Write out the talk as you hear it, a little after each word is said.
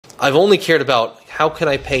I've only cared about how can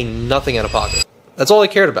I pay nothing out of pocket. That's all I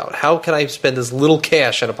cared about. How can I spend as little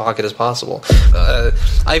cash out of pocket as possible?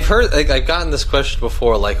 I've gotten this question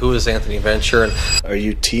before, like, who is Anthony Venture? And are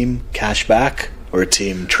you team cashback or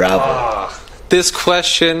team travel? This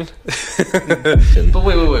question. But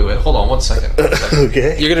wait. Hold on one second.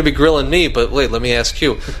 Okay. You're going to be grilling me, but wait, let me ask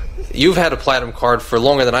you. You've had a platinum card for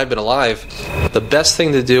longer than I've been alive. The best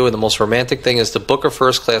thing to do and the most romantic thing is to book a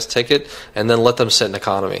first class ticket and then let them sit in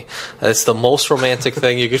economy. It's the most romantic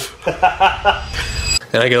thing you could.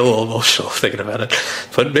 And I get a little emotional thinking about it.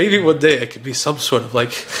 But maybe one day it could be some sort of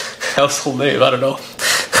like household name. I don't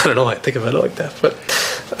know why I think about it like that, but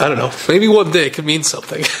I don't know. Maybe one day it could mean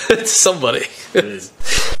something to somebody.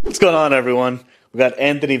 What's going on, everyone? We got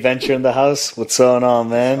Anthony Venture in the house. What's going on,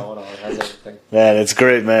 man? What's going on? How's everything? Man, it's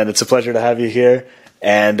great, man. It's a pleasure to have you here.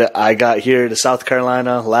 And I got here to South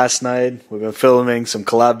Carolina last night. We've been filming some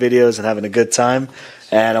collab videos and having a good time.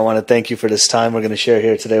 And I want to thank you for this time we're going to share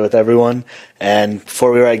here today with everyone. And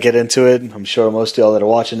before we get into it, I'm sure most of y'all that are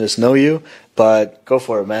watching this know you, but go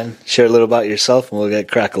for it, man. Share a little about yourself and we'll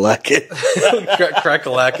get crack-a-lackin'.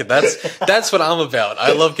 Crack-a-lackin'. That's what I'm about.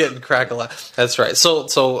 I love getting crack-a-lackin'. That's right.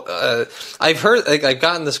 So I've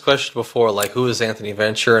gotten this question before, like, who is Anthony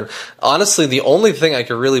Venture? And honestly, the only thing I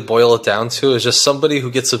could really boil it down to is just somebody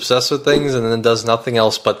who gets obsessed with things and then does nothing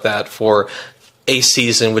else but that for a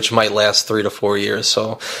season, which might last 3 to 4 years.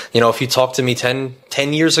 So, if you talked to me 10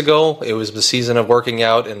 years ago, it was the season of working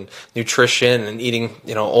out and nutrition and eating,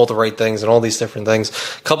 all the right things and all these different things.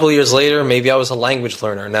 A couple of years later, maybe I was a language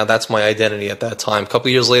learner. Now that's my identity at that time. A couple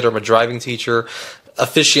of years later, I'm a driving teacher,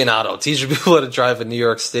 aficionado, teaching people how to drive in New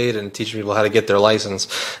York State and teaching people how to get their license.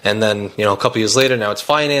 And then, a couple of years later, now it's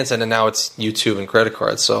finance, and then now it's YouTube and credit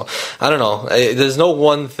cards. So I don't know. There's no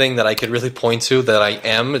one thing that I could really point to that I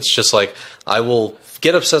am. It's just like I will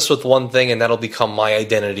get obsessed with one thing and that'll become my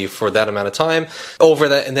identity for that amount of time.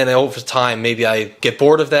 And then over time, maybe I get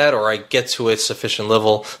bored of that or I get to a sufficient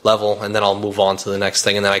level and then I'll move on to the next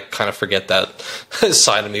thing. And then I kind of forget that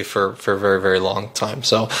side of me for a very, very long time.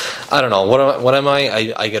 So I don't know. What am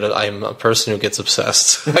I? I'm a person who gets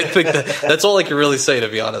obsessed. I think that's all I can really say, to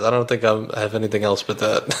be honest. I don't think I have anything else but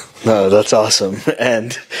that. No, that's awesome.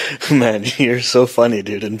 And man, you're so funny,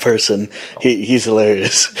 dude, in person. He's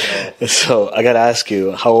hilarious. So I got to ask you,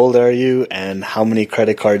 how old are you and how many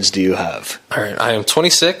credit cards do you have? All right, I am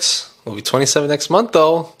 26. We'll be 27 next month,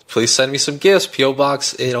 though. Please send me some gifts. P.O.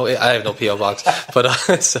 Box, I have no P.O. Box. But,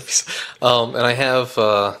 and I have,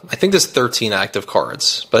 I think there's 13 active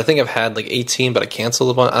cards. But I think I've had like 18, but I canceled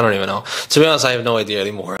a bunch. I don't even know. To be honest, I have no idea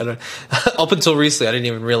anymore. Up until recently, I didn't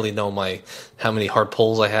even really know how many hard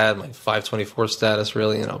pulls I had, my 524 status,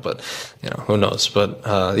 really, but, who knows. But,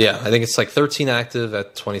 I think it's like 13 active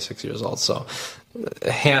at 26 years old. So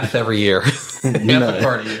half every year. Half a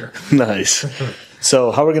card a year. Nice.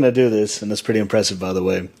 So how we're going to do this, and that's pretty impressive, by the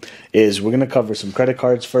way, is we're going to cover some credit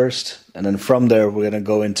cards first, and then from there we're going to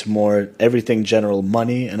go into more everything general,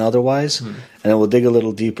 money and otherwise, and then we'll dig a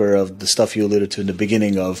little deeper of the stuff you alluded to in the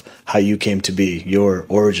beginning of how you came to be, your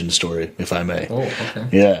origin story, if I may. Oh, okay.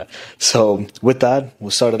 Yeah. So with that,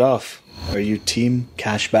 we'll start it off. Are you team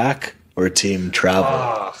cashback or team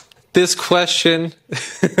travel? This question,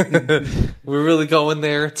 we're really going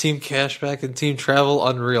there. Team cashback and team travel,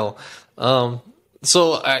 unreal.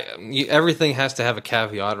 So everything has to have a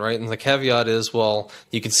caveat, right? And the caveat is, well,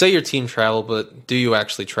 you can say you're team travel, but do you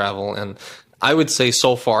actually travel? And I would say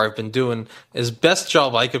so far I've been doing as best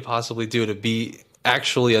job I could possibly do to be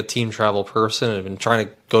actually a team travel person. I've been trying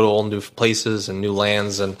to go to all new places and new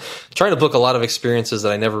lands and trying to book a lot of experiences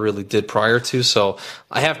that I never really did prior to. So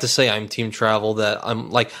I have to say I'm team travel,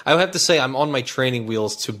 I have to say I'm on my training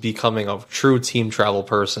wheels to becoming a true team travel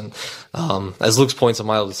person. As Luke's points a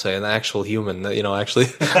mile would say, an actual human, actually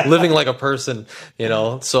living like a person,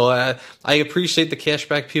 So I appreciate the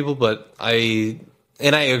cashback people, but I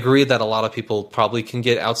agree that a lot of people probably can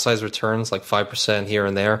get outsized returns, like 5% here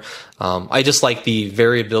and there. I just like the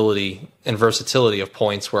variability and versatility of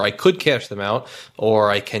points where I could cash them out or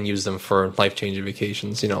I can use them for life-changing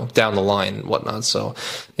vacations, down the line and whatnot. So,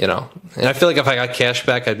 and I feel like if I got cash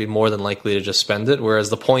back, I'd be more than likely to just spend it. Whereas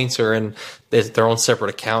the points are in their own separate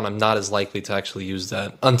account. I'm not as likely to actually use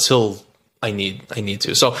that until I need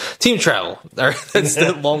to. So team travel. That's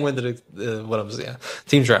the long-winded.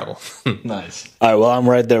 Team travel. Nice. All right. Well, I'm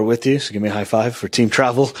right there with you. So give me a high five for team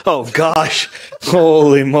travel. Oh gosh,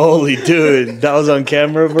 holy moly, dude, that was on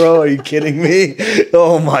camera, bro. Are you kidding me?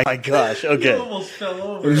 Oh my gosh. Okay. You almost fell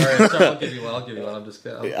over. All right, sorry, I'll give you one. I'm just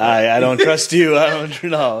kidding. I don't trust you. I don't.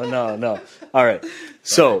 No. All right.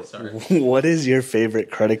 So, what is your favorite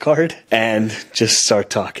credit card? And just start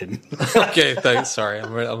talking. Okay, thanks. Sorry,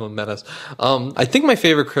 I'm a menace. I think my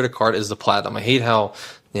favorite credit card is the Platinum. I hate how,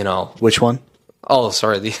 Which one? Oh,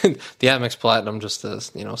 sorry, the Amex Platinum, just the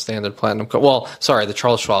standard Platinum card. Well, sorry, the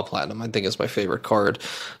Charles Schwab Platinum, I think, is my favorite card.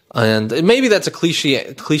 And maybe that's a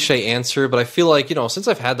cliche answer, but I feel like, since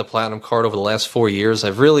I've had the Platinum card over the last 4 years,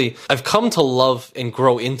 I've come to love and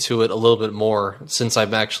grow into it a little bit more since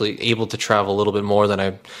I'm actually able to travel a little bit more than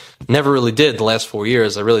I never really did the last 4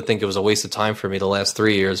 years. I really think it was a waste of time for me the last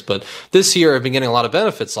 3 years. But this year I've been getting a lot of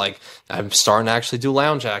benefits. Like I'm starting to actually do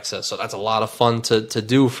lounge access. So that's a lot of fun to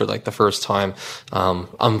do for like the first time.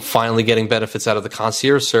 I'm finally getting benefits out of the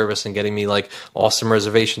concierge service and getting me like awesome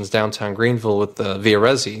reservations downtown Greenville with the Via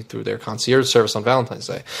Resi through their concierge service on Valentine's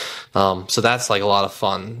Day. So that's like a lot of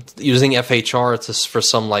fun. Using FHR for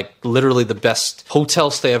some like literally the best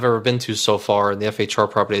hotel stay I've ever been to so far in the FHR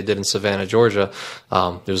property I did in Savannah, Georgia.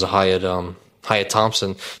 There was a Hyatt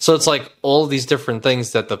Thompson. So it's like all of these different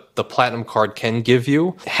things that the Platinum card can give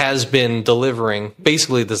you has been delivering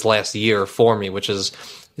basically this last year for me, which is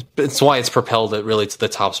it's why it's propelled it really to the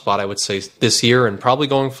top spot, I would say, this year and probably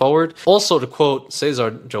going forward. Also, to quote Cesar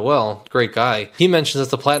Joel, great guy, he mentions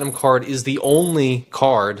that the Platinum card is the only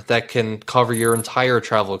card that can cover your entire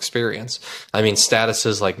travel experience. I mean,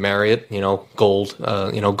 statuses like Marriott, Gold,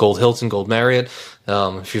 Gold Hilton, Gold Marriott.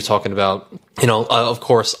 If you're talking about, of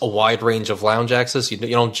course, a wide range of lounge access. You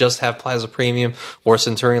don't just have Plaza Premium or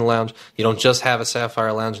Centurion Lounge. You don't just have a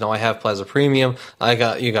Sapphire Lounge. No, I have Plaza Premium.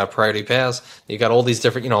 You got Priority Pass. You got all these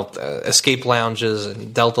different, Escape Lounges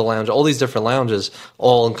and Delta Lounge, all these different lounges,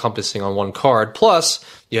 all encompassing on one card. Plus,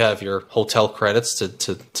 you have your hotel credits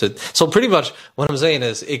to. So pretty much what I'm saying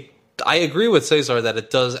is, I agree with Cesar that it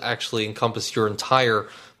does actually encompass your entire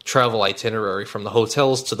travel itinerary, from the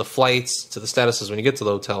hotels to the flights to the statuses when you get to the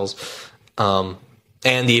hotels,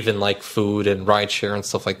 and even like food and rideshare and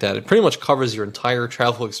stuff like that. It pretty much covers your entire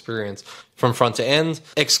travel experience from front to end,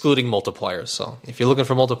 excluding multipliers. So if you're looking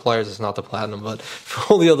for multipliers, it's not the Platinum, but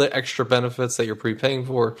for all the other extra benefits that you're prepaying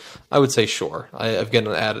for, I would say sure. I've gotten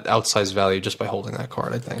an added outsized value just by holding that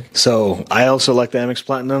card, I think. So I also like the Amex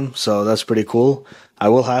Platinum, so that's pretty cool. I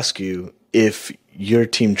will ask you, if your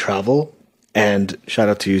team travel, and shout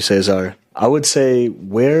out to you, Cesar, I would say,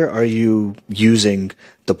 where are you using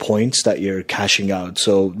the points that you're cashing out?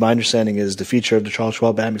 So my understanding is the feature of the Charles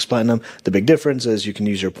Schwab Amex Platinum, the big difference is you can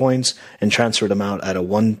use your points and transfer them out at a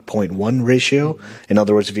 1.1 ratio. In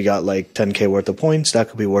other words, if you got like 10K worth of points, that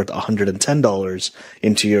could be worth $110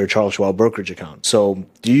 into your Charles Schwab brokerage account. So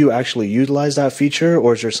do you actually utilize that feature,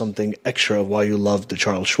 or is there something extra of why you love the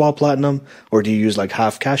Charles Schwab Platinum? Or do you use like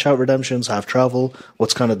half cash out redemptions, half travel?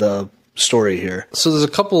 What's kind of the story here? So there's a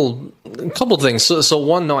couple things. So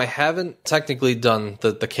one, no, I haven't technically done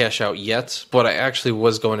the cash out yet, but I actually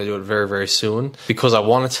was going to do it very, very soon, because I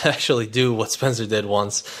wanted to actually do what Spencer did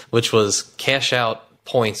once, which was cash out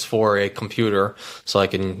points for a computer so I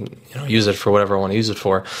can use it for whatever I want to use it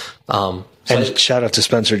for. And shout out to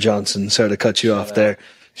Spencer Johnson. Sorry to cut you off there.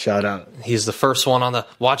 Shout out. He's the first one on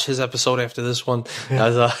watch his episode after this one.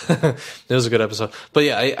 Yeah. It was a good episode. But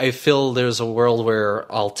yeah, I feel there's a world where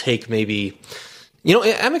I'll take maybe,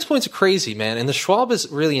 Amex points are crazy, man. And the Schwab is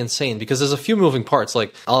really insane because there's a few moving parts.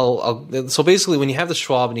 Like so basically when you have the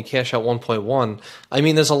Schwab and you cash out 1.1, I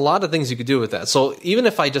mean, there's a lot of things you could do with that. So even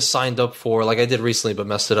if I just signed up for, like I did recently but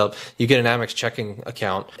messed it up, you get an Amex checking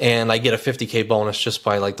account and I get a 50K bonus just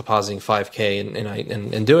by like depositing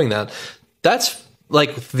 5K and doing that. That's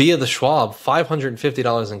like via the Schwab,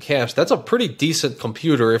 $550 in cash. That's a pretty decent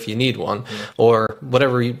computer if you need one, or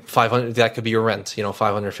whatever. $500, that could be your rent.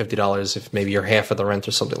 $550 if maybe you're half of the rent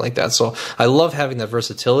or something like that. So I love having that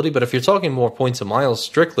versatility. But if you're talking more points and miles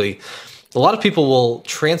strictly, a lot of people will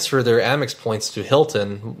transfer their Amex points to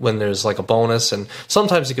Hilton when there's like a bonus, and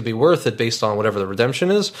sometimes it could be worth it based on whatever the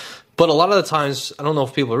redemption is. But a lot of the times, I don't know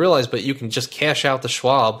if people realize, but you can just cash out the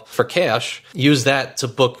Schwab for cash, use that to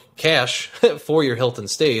book cash for your Hilton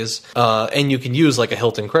stays, and you can use like a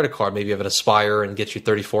Hilton credit card. Maybe you have an Aspire and get you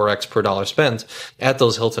 34x per dollar spent at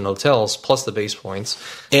those Hilton hotels, plus the base points.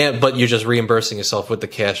 But you're just reimbursing yourself with the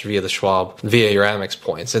cash via the Schwab, via your Amex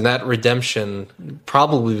points. And that redemption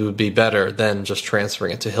probably would be better than just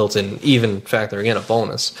transferring it to Hilton, even factoring in a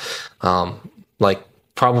bonus.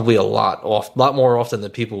 Probably a lot more often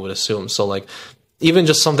than people would assume. So like even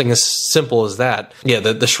just something as simple as that,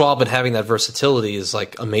 the Schwab and having that versatility is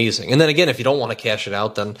like amazing. And then again, if you don't want to cash it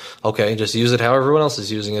out, then okay, just use it how everyone else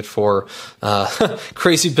is using it for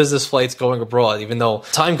crazy business flights going abroad. Even though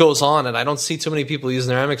time goes on and I don't see too many people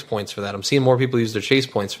using their Amex points for that. I'm seeing more people use their Chase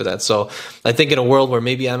points for that. So I think in a world where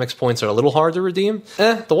maybe Amex points are a little hard to redeem,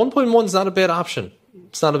 the 1.1 is not a bad option.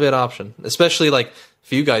 it's not a bad option. Especially like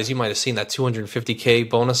for you guys, you might have seen that $250K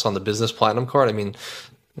bonus on the business platinum card. I mean,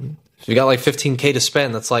 if you got like $15K to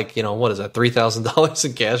spend, that's like, what is that, $3,000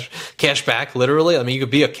 in cash back, literally? I mean, you could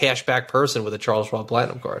be a cash back person with a Charles Schwab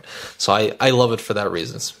Platinum card. So I love it for that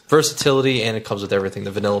reason. It's versatility, and it comes with everything the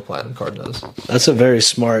vanilla Platinum card does. That's a very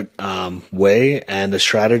smart way and a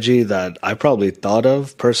strategy that I probably thought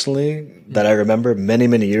of personally, that I remember many,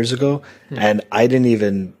 many years ago, and I didn't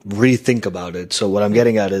even rethink about it. So what I'm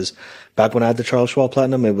getting at is, back when I had the Charles Schwab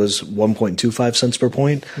Platinum, it was 1.25 cents per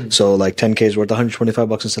point. So like 10K is worth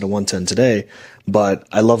 $125 instead of 110 today. But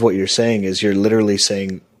I love what you're saying is you're literally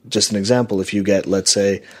saying, just an example, if you get, let's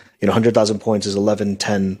say, 100,000 points is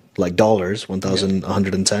 1110 like dollars,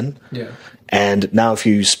 1,110. Yeah. And now if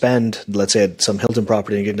you spend, let's say, at some Hilton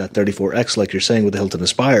property and get that 34X, like you're saying with the Hilton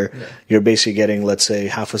Aspire, you're basically getting, let's say,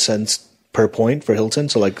 half a cent per point for Hilton,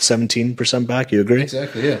 so like 17% back. You agree?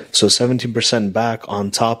 Exactly, yeah. So 17% back on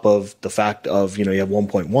top of the fact of, you have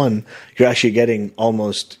 1.1, you're actually getting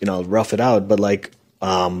almost, rough it out, but like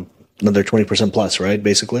another 20% plus, right?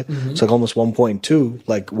 Basically. It's like almost 1.2,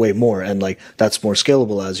 like way more. And like that's more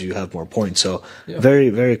scalable as you have more points. So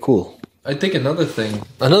very, very cool. I think another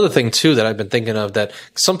thing too that I've been thinking of, that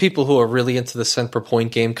some people who are really into the cent per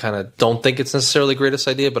point game kind of don't think it's necessarily the greatest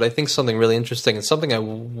idea, but I think something really interesting and something I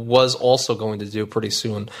was also going to do pretty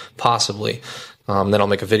soon, possibly. Then I'll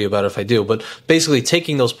make a video about it if I do. But basically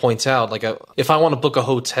taking those points out, like if I want to book a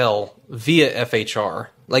hotel via FHR,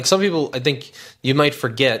 like some people, I think you might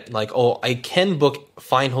forget, like, oh, I can book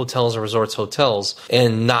fine hotels or resorts hotels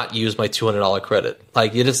and not use my $200 credit.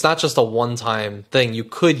 Like, it's not just a one-time thing. You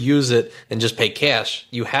could use it and just pay cash.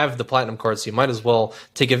 You have the platinum card, so you might as well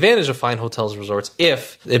take advantage of fine hotels and resorts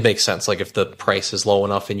if it makes sense, like if the price is low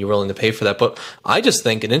enough and you're willing to pay for that. But I just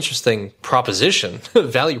think an interesting proposition,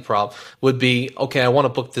 value prop, would be, okay, I want to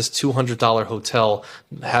book this $200 hotel,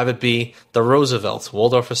 have it be the Roosevelt,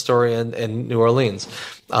 Waldorf Astoria, and New Orleans.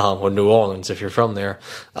 Or New Orleans if you're from there.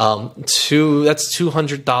 That's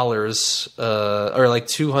 $200, or like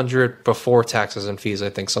 $200 before taxes and fees, I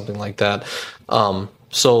think, something like that.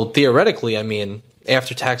 So theoretically, I mean,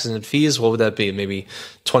 after taxes and fees, what would that be? Maybe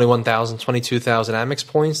 21,000, 22,000 Amex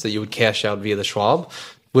points that you would cash out via the Schwab.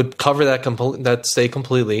 Would cover that stay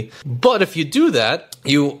completely. But if you do that,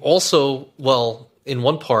 you also, well, in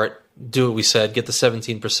one part, do what we said, get the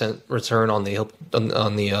 17% return on the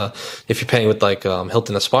if you're paying with like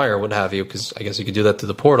Hilton Aspire, what have you, because I guess you could do that through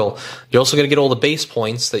the portal. You're also going to get all the base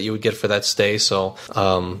points that you would get for that stay. So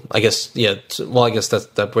I guess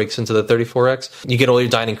that breaks into the 34X. You get all your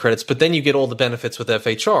dining credits, but then you get all the benefits with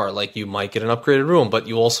FHR. Like you might get an upgraded room, but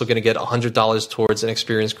you also going to get $100 towards an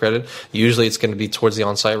experience credit. Usually it's going to be towards the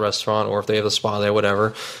on-site restaurant, or if they have a spa there,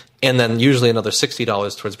 whatever. And then usually another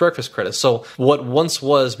 $60 towards breakfast credits. So what once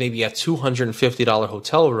was maybe a $250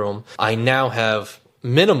 hotel room, I now have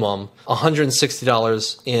minimum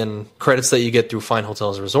 $160 in credits that you get through fine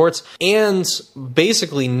hotels and resorts. And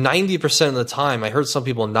basically 90% of the time, I heard some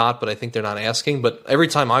people not, but I think they're not asking, but every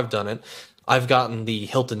time I've done it, I've gotten the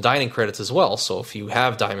Hilton dining credits as well. So if you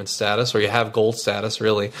have diamond status or you have gold status,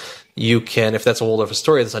 really, you can, if that's a Waldorf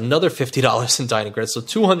Astoria, there's another $50 in dining credits. So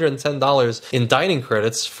 $210 in dining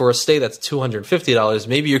credits for a stay that's $250.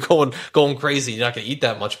 Maybe you're going crazy. You're not going to eat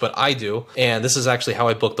that much, but I do. And this is actually how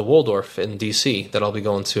I booked the Waldorf in DC that I'll be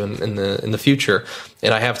going to in the future.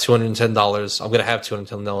 And I have $210. I'm going to have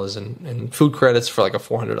 $210 in food credits for like a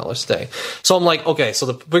 $400 stay. So I'm like, okay,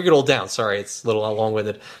 so to break it all down, sorry, it's a little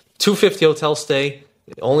long-winded. $250 hotel stay.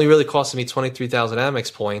 It only really costed me 23,000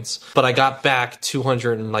 Amex points, but I got back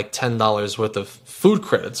 $210 worth of food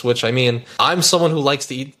credits, which, I mean, I'm someone who likes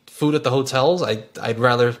to eat food at the hotels. I'd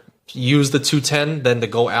rather use the 210 than to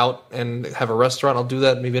go out and have a restaurant. I'll do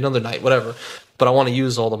that maybe another night, whatever. But I want to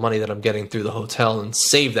use all the money that I'm getting through the hotel and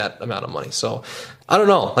save that amount of money. So I don't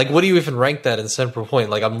know. Like, what do you even rank that in cent per point?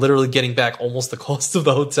 Like, I'm literally getting back almost the cost of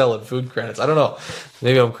the hotel and food credits. I don't know.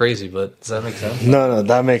 Maybe I'm crazy, but does that make sense? No,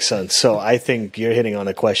 that makes sense. So I think you're hitting on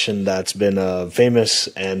a question that's been famous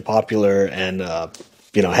and popular and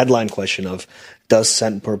headline question of, does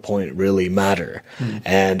cent per point really matter?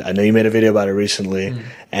 And I know you made a video about it recently.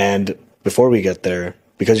 And before we get there,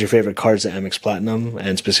 because your favorite card's the Amex Platinum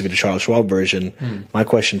and specifically the Charles Schwab version, my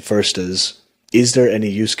question first is there any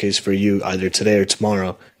use case for you either today or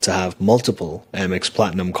tomorrow to have multiple Amex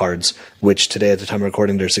Platinum cards, which today at the time of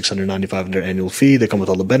recording, they're $695 in their annual fee. They come with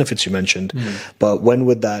all the benefits you mentioned. But when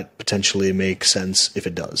would that potentially make sense if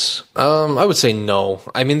it does? I would say no.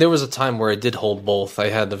 I mean, there was a time where I did hold both. I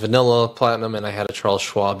had the vanilla platinum and I had a Charles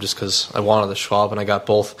Schwab just because I wanted the Schwab, and I got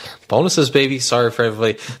both. Bonuses, baby. Sorry for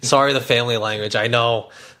everybody. Sorry, the family language. I know.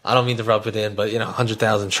 I don't mean to rub it in, but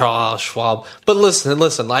 100,000 Charles Schwab. But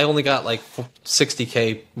listen, I only got like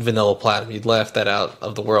 60K vanilla platinum. You'd laugh that out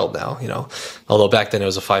of the world now, although back then it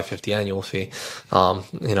was a $550 annual fee.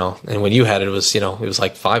 And when you had it, it was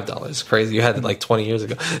like $5. Crazy. You had it like 20 years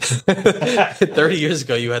ago. 30 years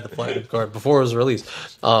ago, you had the platinum card before it was released.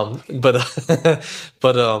 But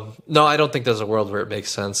no, I don't think there's a world where it makes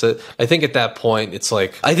sense. I think at that point, it's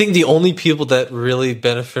like, I think the only people that really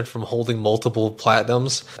benefit from holding multiple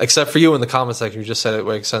platinums, except for you in the comment section, you just said it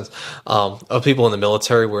makes sense, of people in the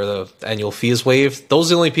military where the annual fee is waived. Those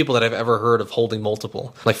are the only people that I've ever heard of holding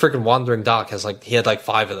multiple. Like freaking Wandering Doc he had like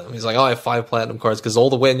 5 of them. He's like, oh, I have 5 platinum cards because all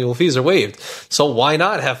the annual fees are waived. So why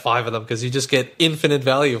not have 5 of them? Because you just get infinite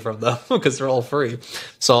value from them because they're all free.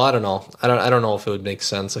 So I don't know. I don't know if it would make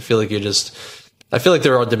sense. I feel like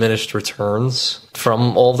there are diminished returns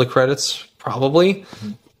from all the credits, probably.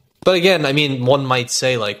 But again, I mean, one might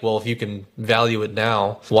say like, well, if you can value it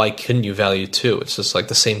now, why couldn't you value it too? It's just like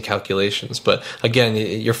the same calculations. But again,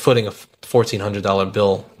 you're footing a $1,400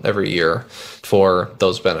 bill every year for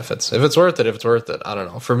those benefits. If it's worth it, I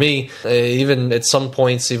don't know. For me, even at some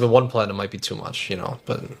points, even 1 platinum might be too much,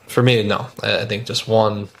 But for me, no. I think just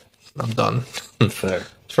 1, I'm done. Fair.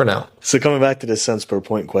 For now. So coming back to the cents per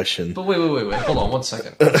point question. But wait. Hold on 1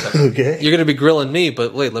 second. Okay. You're going to be grilling me,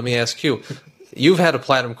 but wait, let me ask you. You've had a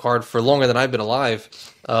platinum card for longer than I've been alive.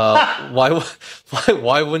 Why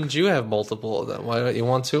wouldn't you have multiple of them? Why don't you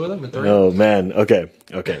want 2 of them and 3? Oh man. Okay.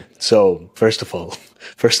 So first of all,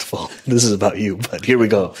 this is about you, but here we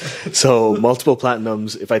go. So multiple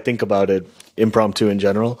platinums, if I think about it, impromptu in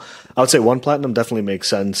general, I would say 1 platinum definitely makes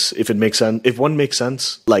sense. If one makes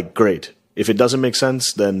sense, like great. If it doesn't make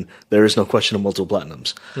sense, then there is no question of multiple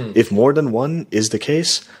platinums. If more than 1 is the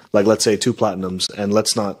case, like let's say 2 platinums, and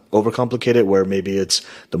let's not overcomplicate it where maybe it's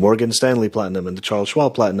the Morgan Stanley platinum and the Charles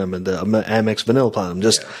Schwab platinum and the Amex vanilla platinum.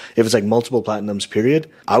 If it's like multiple platinums, period,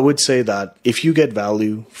 I would say that if you get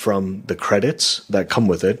value from the credits that come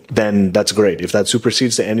with it, then that's great. If that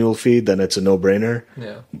supersedes the annual fee, then it's a no-brainer.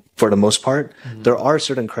 For the most part, there are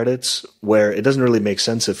certain credits where it doesn't really make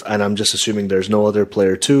sense and I'm just assuming there's no other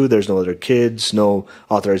player 2, there's no other kids, no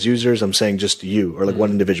authorized users. I'm saying just you or like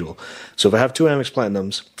one individual. So if I have 2 Amex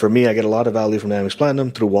Platinums, for me, I get a lot of value from the Amex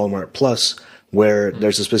Platinum through Walmart Plus, where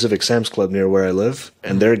there's a specific Sam's Club near where I live,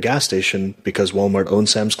 and they're a gas station because Walmart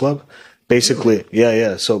owns Sam's Club. Basically,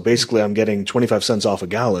 yeah. So basically, I'm getting 25 cents off a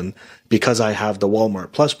gallon because I have the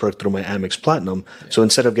Walmart Plus perk through my Amex Platinum. So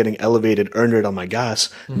instead of getting elevated earned rate on my gas,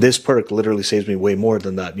 this perk literally saves me way more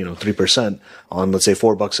than that, 3% on, let's say,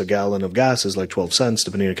 $4 a gallon of gas is like 12 cents.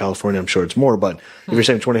 Depending on California, I'm sure it's more. But if you're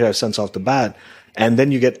saying 25 cents off the bat, and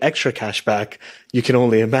then you get extra cash back, you can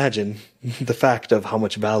only imagine the fact of how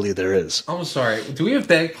much value there is. I'm sorry. Do we have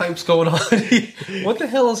bagpipes going on? What the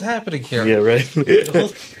hell is happening here? Yeah, right?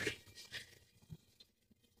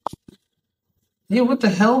 Yeah, what the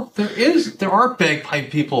hell? There are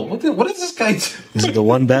bagpipe people. What is this guy doing? Is it the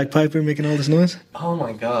one bagpiper making all this noise? Oh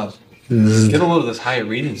my god. Get a load of this high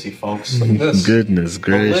regency, folks. Like this. Goodness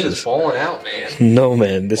gracious. The lid is falling out, man. No,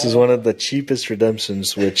 man. This is one of the cheapest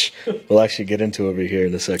redemptions, which we'll actually get into over here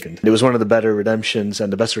in a second. It was one of the better redemptions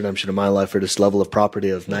and the best redemption of my life for this level of property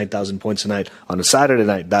of 9,000 points a night on a Saturday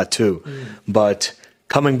night, that too. But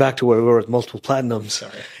coming back to where we were with multiple platinums,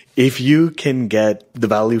 if you can get the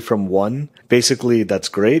value from 1, basically that's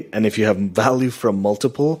great. And if you have value from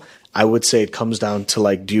multiple, I would say it comes down to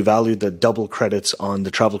like, do you value the double credits on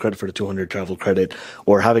the travel credit for the 200 travel credit,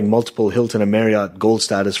 or having multiple Hilton and Marriott gold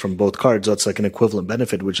status from both cards? That's like an equivalent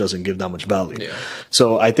benefit, which doesn't give that much value. Yeah.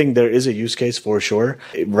 So I think there is a use case for sure.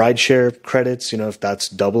 Rideshare credits, if that's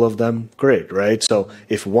double of them, great, right? So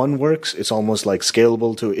if 1 works, it's almost like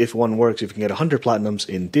scalable to if 1 works, if you can get 100 platinums,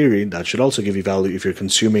 in theory, that should also give you value if you're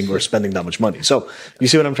consuming or spending that much money. So you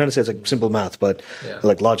see what I'm trying to say? It's like simple math, but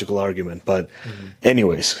like logical argument. But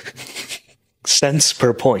anyways, cents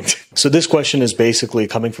per point. So this question is basically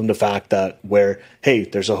coming from the fact that hey,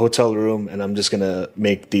 there's a hotel room, and I'm just going to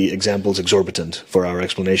make the examples exorbitant for our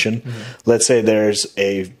explanation. Let's say there's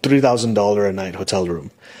a $3,000 a night hotel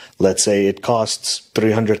room. Let's say it costs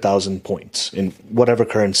 300,000 points in whatever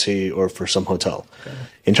currency or for some hotel. Okay.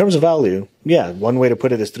 In terms of value, one way to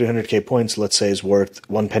put it is 300K points, let's say, is worth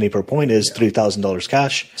 1 penny per point is $3,000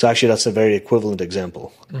 cash. So actually that's a very equivalent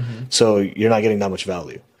example. So you're not getting that much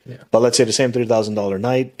value. Yeah. But let's say the same $3,000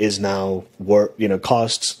 night is now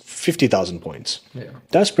costs 50,000 points. Yeah.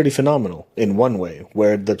 That's pretty phenomenal in one way,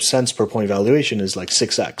 where the cents per point valuation is like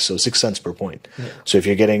 6x, so 6 cents per point. Yeah. So if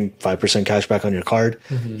you're getting 5% cash back on your card,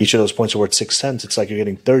 each of those points are worth 6 cents. It's like you're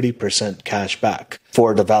getting 30% cash back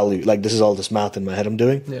for the value. Like, this is all this math in my head I'm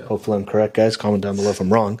doing. Yeah. Hopefully I'm correct, guys. Comment down below if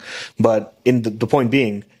I'm wrong. But in the point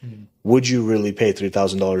being, would you really pay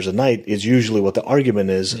 $3,000 a night is usually what the argument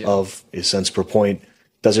is of is cents per point.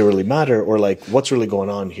 Does it really matter? Or like, what's really going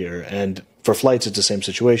on here? And for flights, it's the same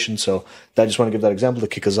situation. So I just want to give that example to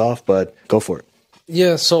kick us off, but go for it.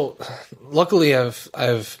 Yeah. So luckily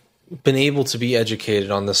I've been able to be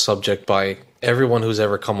educated on this subject by everyone who's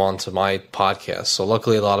ever come on to my podcast. So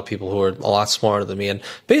luckily a lot of people who are a lot smarter than me. And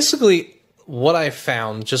basically what I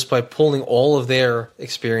found just by pulling all of their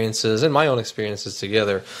experiences and my own experiences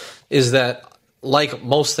together is that, like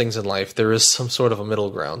most things in life, there is some sort of a middle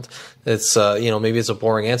ground. It's, maybe it's a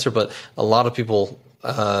boring answer, but a lot of people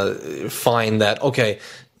find that, okay,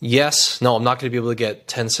 yes, no, I'm not going to be able to get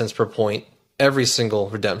 10 cents per point every single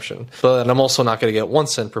redemption, but I'm also not going to get 1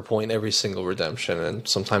 cent per point every single redemption. And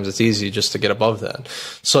sometimes it's easy just to get above that.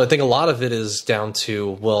 So I think a lot of it is down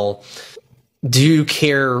to, well, do you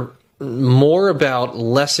care more about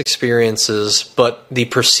less experiences, but the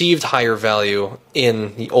perceived higher value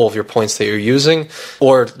in all of your points that you're using,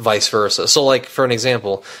 or vice versa? So like, for an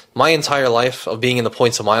example, my entire life of being in the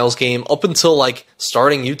points of miles game, up until like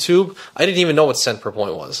starting YouTube, I didn't even know what cent per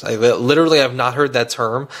point was. I've not heard that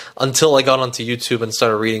term until I got onto YouTube and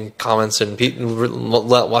started reading comments and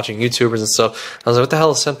watching YouTubers and stuff. I was like, what the hell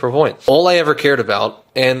is cent per point? All I ever cared about,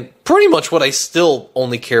 and pretty much what I still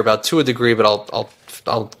only care about to a degree, but I'll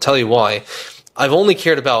tell you why. I've only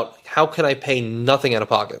cared about how can I pay nothing out of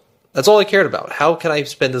pocket. That's all I cared about. How can I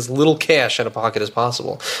spend as little cash out of pocket as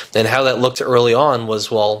possible? And how that looked early on was,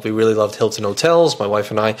 well, we really loved Hilton hotels, my wife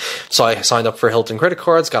and I. So I signed up for Hilton credit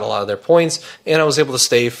cards, got a lot of their points, and I was able to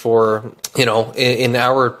stay for, in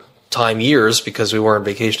our time years because we weren't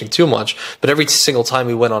vacationing too much. But every single time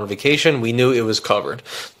we went on a vacation, we knew it was covered.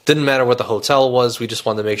 Didn't matter what the hotel was. We just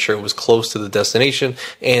wanted to make sure it was close to the destination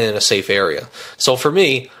and in a safe area. So for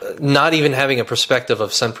me, not even having a perspective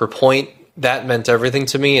of cent per point, that meant everything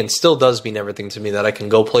to me, and still does mean everything to me, that I can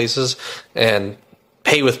go places and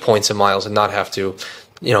pay with points and miles and not have to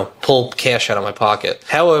pull cash out of my pocket.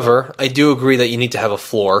 However, I do agree that you need to have a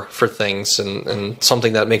floor for things and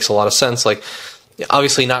something that makes a lot of sense. Like,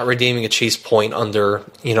 obviously not redeeming a Chase point under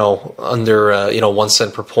 1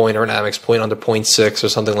 cent per point, or an Amex point under 0.6 or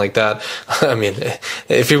something like that. I mean,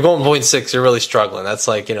 if you're going 0.6, you're really struggling. That's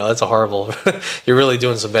like, that's a horrible, you're really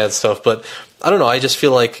doing some bad stuff. But I don't know. I just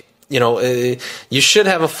feel like, you should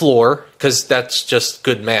have a floor, because that's just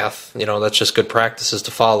good math. That's just good practices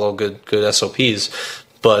to follow, good SOPs.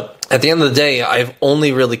 But at the end of the day, I've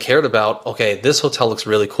only really cared about, okay, this hotel looks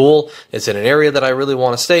really cool. It's in an area that I really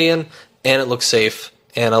want to stay in, and it looks safe,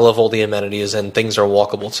 and I love all the amenities, and things are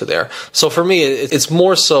walkable to there. So for me, it's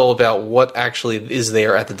more so about what actually is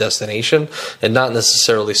there at the destination, and not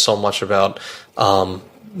necessarily so much about,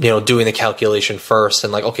 doing the calculation first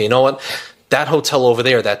and like, okay, you know what? That hotel over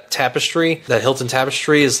there, that tapestry, that Hilton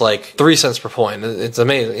tapestry is like 3 cents per point. It's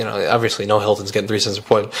amazing. Obviously no Hilton's getting 3 cents per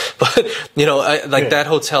point, but that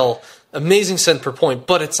hotel, amazing cent per point,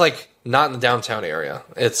 but it's like not in the downtown area.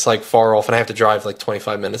 It's like far off, and I have to drive like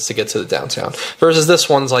 25 minutes to get to the downtown. Versus this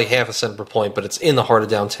one's like half a cent per point, but it's in the heart of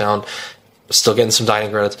downtown. Still getting some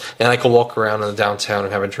dining credits, and I can walk around in the downtown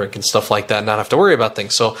and have a drink and stuff like that, and not have to worry about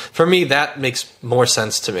things. So for me, that makes more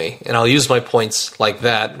sense to me, and I'll use my points like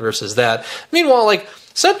that versus that. Meanwhile, like,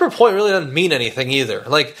 cent per point really doesn't mean anything either.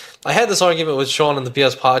 Like, I had this argument with Sean on the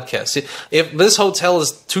BS podcast. If this hotel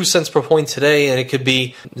is 2 cents per point today, and it could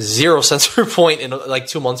be 0 cents per point in like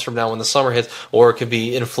 2 months from now when the summer hits, or it could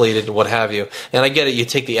be inflated, what have you. And I get it, you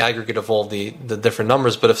take the aggregate of all the different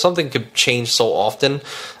numbers, but if something could change so often,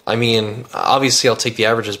 I mean, obviously I'll take the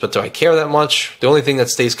averages, but do I care that much? The only thing that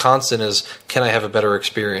stays constant is, can I have a better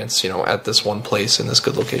experience, at this one place in this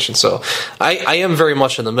good location? So I am very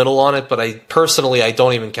much in the middle on it, but I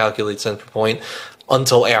don't even calculate cent per point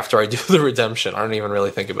until after I do the redemption. I don't even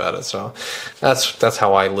really think about it. So that's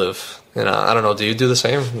how I live. I don't know. Do you do the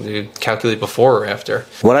same? Do you calculate before or after?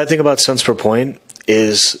 What I think about cents per point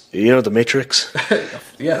is, the Matrix?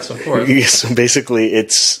 Yes, of course. So basically,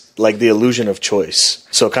 it's like the illusion of choice.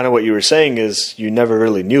 So kind of what you were saying is you never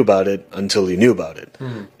really knew about it until you knew about it,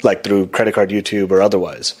 like through credit card, YouTube, or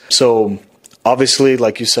otherwise. So obviously,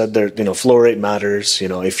 like you said, there, flow rate matters.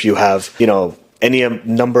 If you have, any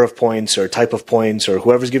number of points or type of points, or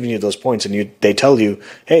whoever's giving you those points, and they tell you,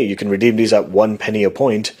 hey, you can redeem these at 1 penny a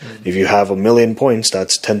point. If you have 1,000,000 points,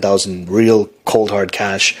 that's 10,000 real cold hard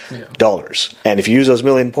cash dollars. And if you use those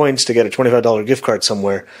 1,000,000 points to get a $25 gift card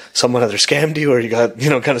somewhere, someone either scammed you or you got,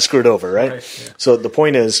 kind of screwed over, right? So the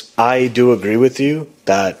point is, I do agree with you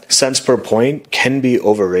that cents per point can be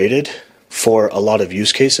overrated for a lot of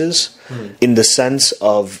use cases, in the sense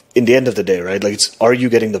of, in the end of the day, right? Like, are you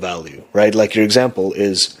getting the value, right? Like, your example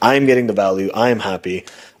is, I'm getting the value, I am happy.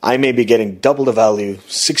 I may be getting double the value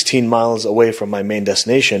 16 miles away from my main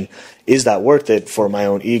destination. Is that worth it for my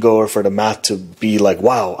own ego or for the math to be like,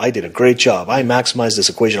 wow, I did a great job. I maximized this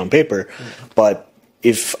equation on paper. But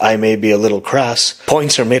if I may be a little crass,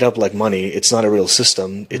 points are made up like money. It's not a real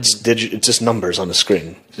system. It's just numbers on a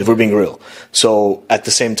screen, if we're being real. So at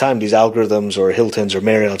the same time, these algorithms or Hiltons or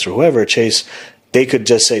Marriotts or whoever, Chase, they could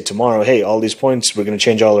just say tomorrow, hey, all these points, we're going to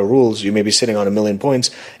change all our rules. You may be sitting on 1,000,000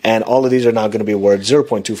 points, and all of these are now going to be worth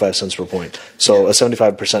 0.25 cents per point. So a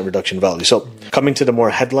 75% reduction in value. So coming to the more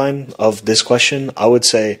headline of this question, I would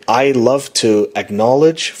say I love to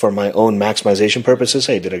acknowledge for my own maximization purposes,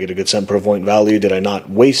 hey, did I get a good cent per point value? Did I not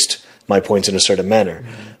waste my points in a certain manner?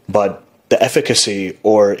 But the efficacy,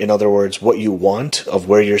 or in other words, what you want of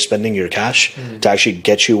where you're spending your cash to actually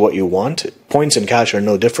get you what you want, points and cash are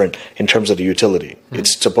no different in terms of the utility.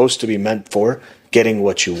 It's supposed to be meant for getting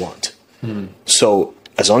what you want. So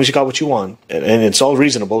as long as you got what you want, and it's all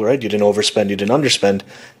reasonable, right? You didn't overspend, you didn't underspend.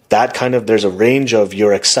 That kind of, there's a range of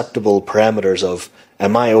your acceptable parameters of,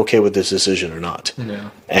 am I okay with this decision or not?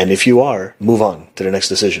 And if you are, move on to the next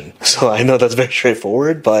decision. So I know that's very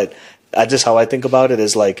straightforward, but that's just how I think about it,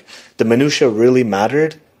 is like, the minutia really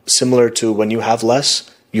mattered, similar to when you have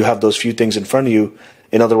less, you have those few things in front of you.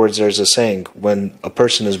 In other words, there's a saying, when a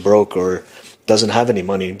person is broke or doesn't have any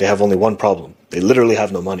money, they have only one problem. They literally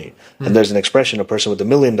have no money. And there's an expression, a person with $1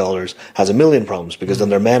 million has 1,000,000 problems, because then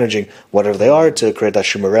they're managing whatever they are to create that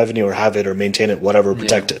stream of revenue or have it or maintain it, whatever,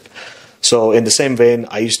 protect it. So in the same vein,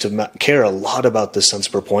 I used to care a lot about this cents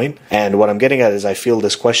per point. And what I'm getting at is, I feel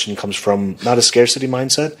this question comes from not a scarcity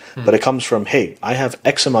mindset, but it comes from, hey, I have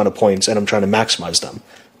X amount of points and I'm trying to maximize them.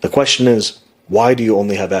 The question is, why do you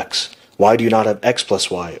only have X? Why do you not have X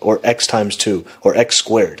plus Y, or X times 2, or X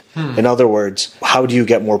squared? In other words, how do you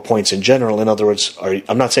get more points in general? In other words,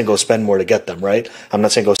 I'm not saying go spend more to get them, right? I'm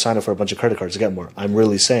not saying go sign up for a bunch of credit cards to get more. I'm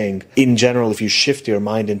really saying, in general, if you shift your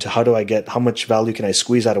mind into how much value can I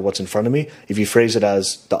squeeze out of what's in front of me? If you phrase it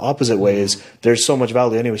as the opposite way, is there's so much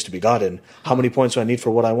value anyways to be gotten. How many points do I need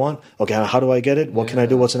for what I want? Okay, how do I get it? What can I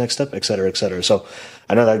do? What's the next step? Et cetera, et cetera. So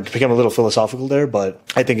I know that became a little philosophical there, but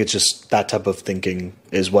I think it's just that type of thinking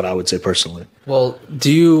is what I would say personally. Well,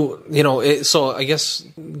 do you, so I guess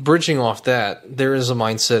bridging off that, there is a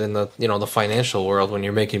mindset in the, the financial world when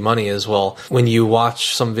you're making money as well. When you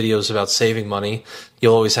watch some videos about saving money,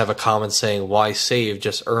 you'll always have a comment saying, why save,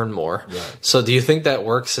 just earn more. Right. So do you think that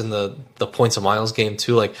works in the points and miles game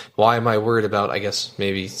too? Like, why am I worried about, I guess,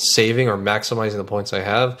 maybe saving or maximizing the points I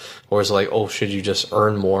have? Or is it like, oh, should you just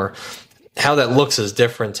earn more? How that looks is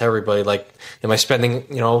different to everybody. Like, am I spending,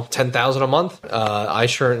 $10,000 a month? I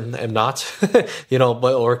sure am not,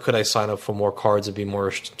 or could I sign up for more cards and be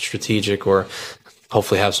more strategic, or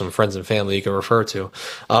hopefully have some friends and family you can refer to.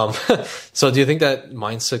 So do you think that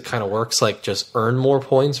mindset kind of works, like just earn more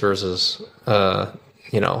points versus,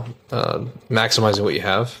 maximizing what you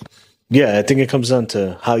have? Yeah, I think it comes down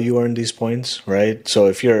to how you earn these points, right? So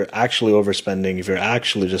if you're actually overspending, if you're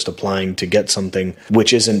actually just applying to get something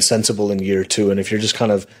which isn't sensible in year 2, and if you're just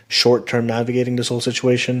kind of short-term navigating this whole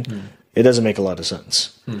situation, it doesn't make a lot of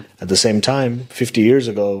sense. At the same time, 50 years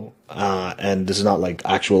ago, and this is not like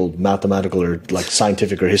actual mathematical or like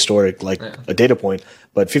scientific or historic, like a data point,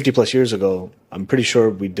 but 50 plus years ago, I'm pretty sure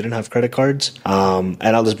we didn't have credit cards. And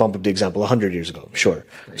I'll just bump up the example 100 years ago. Sure.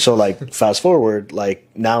 So like fast forward, like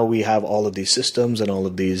now we have all of these systems and all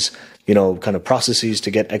of these, kind of processes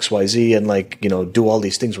to get XYZ and like, do all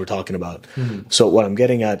these things we're talking about. So what I'm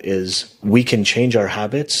getting at is we can change our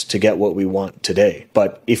habits to get what we want today.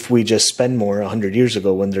 But if we just spend more 100 years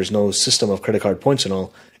ago when there's no system of credit card points and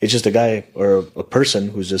all, it's just a guy or a person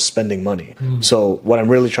who's just spending money. So what I'm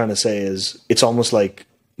really trying to say is it's almost like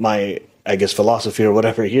my, I guess, philosophy or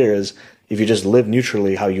whatever here is, if you just live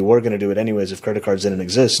neutrally how you were going to do it anyways if credit cards didn't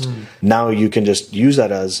exist, now you can just use that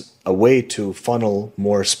as a way to funnel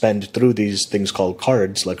more spend through these things called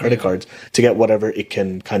cards, like credit cards, to get whatever it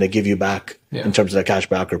can kind of give you back in terms of that cash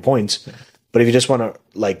back or points. But if you just want to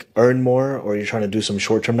like earn more, or you're trying to do some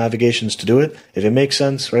short-term navigations to do it, if it makes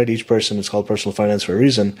sense, right? Each person, it's called personal finance for a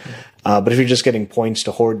reason. But if you're just getting points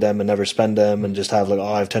to hoard them and never spend them and just have like,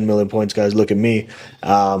 oh, I have 10 million points, guys, look at me.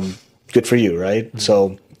 good for you, right?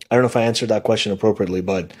 So I don't know if I answered that question appropriately,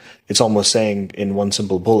 but it's almost saying in one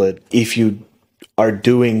simple bullet, if you are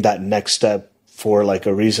doing that next step for like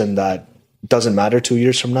a reason that doesn't matter 2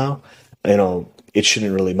 years from now, it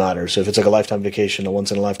shouldn't really matter. So if it's like a lifetime vacation, a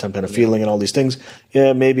once in a lifetime kind of feeling and all these things,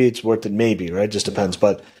 yeah, maybe it's worth it. Maybe, right? Just depends.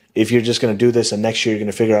 But if you're just going to do this and next year you're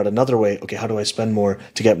going to figure out another way, okay, how do I spend more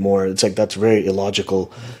to get more? It's like, that's very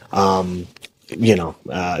illogical.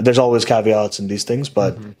 There's always caveats in these things,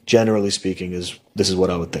 but generally speaking, this is what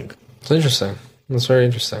I would think. It's interesting. That's very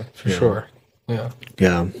interesting, for sure. Yeah.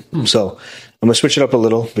 Yeah. So I'm going to switch it up a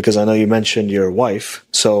little because I know you mentioned your wife.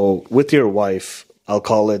 So with your wife, I'll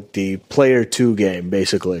call it the player 2 game,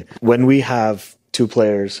 basically. When we have 2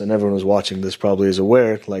 players, and everyone who's watching this probably is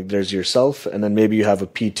aware, like there's yourself, and then maybe you have a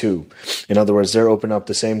P2. In other words, they're opening up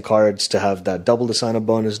the same cards to have that double the sign-up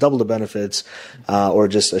bonus, double the benefits, or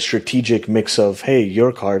just a strategic mix of, hey,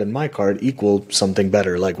 your card and my card equal something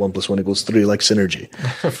better, like 1 + 1 = 3, like synergy.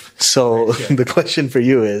 So the question for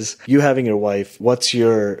you is, you having your wife, what's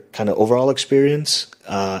your kind of overall experience?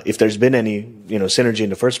 If there's been any, synergy in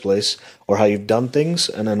the first place, or how you've done things,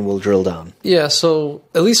 and then we'll drill down. Yeah, so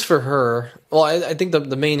at least for her, well, I think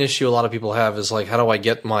the main issue a lot of people have is like, how do I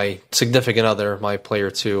get my significant other, my player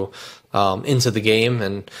 2, into the game?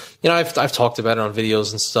 And I've talked about it on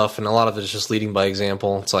videos and stuff, and a lot of it is just leading by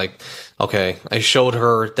example. It's like, okay, I showed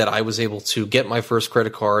her that I was able to get my first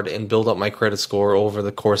credit card and build up my credit score over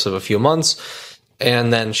the course of a few months.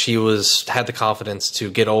 And then she had the confidence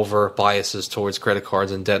to get over biases towards credit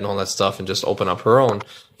cards and debt and all that stuff and just open up her own,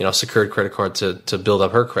 secured credit card to build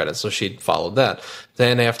up her credit. So she followed that.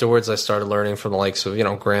 Then afterwards, I started learning from the likes of,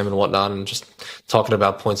 Graham and whatnot, and just talking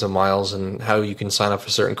about points and miles and how you can sign up for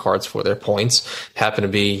certain cards for their points. Happen to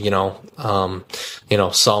be,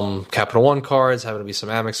 some Capital One cards, happen to be some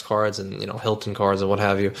Amex cards and, Hilton cards and what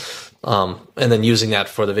have you. And then using that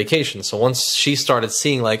for the vacation. So once she started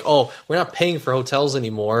seeing like, oh, we're not paying for hotels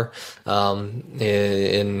anymore. I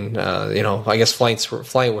guess flights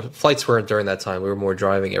weren't during that time. We were more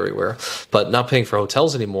driving everywhere, but not paying for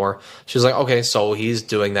hotels anymore. She was like, okay, so he's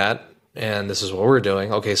doing that, and this is what we're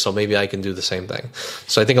doing. Okay, so maybe I can do the same thing.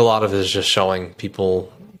 So I think a lot of it is just showing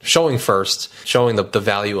first, showing the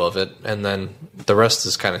value of it, and then the rest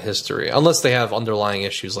is kind of history. Unless they have underlying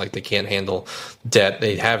issues like they can't handle debt,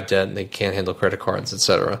 they have debt, they can't handle credit cards,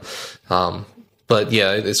 etc. But yeah,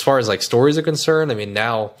 as far as like stories are concerned, I mean,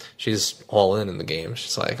 now she's all in the game.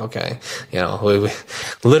 She's like, okay, we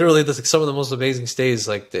literally some of the most amazing stays,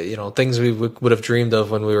 like things we would have dreamed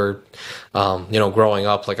of when we were, growing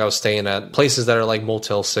up. Like I was staying at places that are like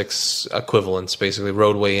Motel 6 equivalents, basically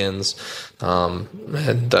roadway inns,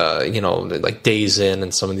 and like Days Inn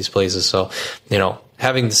and some of these places. So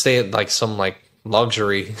having to stay at like some like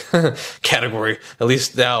luxury category, at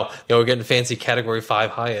least now, we're getting fancy category 5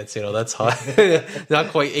 Hyatts, that's high. Not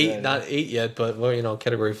quite 8, not 8 yet, but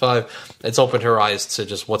category 5. It's opened her eyes to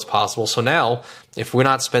just what's possible. So now, if we're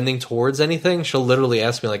not spending towards anything, she'll literally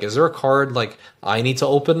ask me like, is there a card like I need to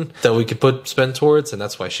open that we could spend towards? And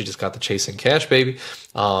that's why she just got the Chasing Cash, baby.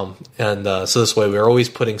 So this way we're always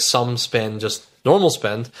putting some spend, just normal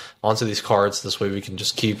spend, onto these cards. This way we can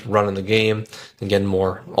just keep running the game and getting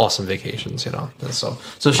more awesome vacations, And so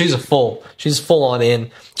she's full on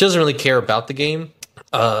in. She doesn't really care about the game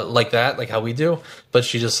like that, like how we do, but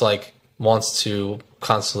she just like wants to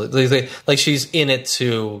constantly like she's in it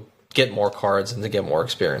to get more cards and to get more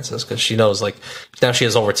experiences, because she knows like now she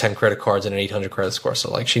has over 10 credit cards and an 800 credit score, so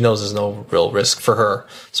like she knows there's no real risk for her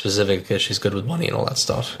specifically because she's good with money and all that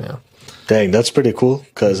stuff. Yeah. Dang, that's pretty cool,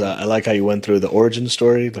 because I like how you went through the origin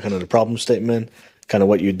story, the kind of the problem statement, kind of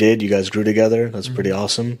what you did. You guys grew together. That's pretty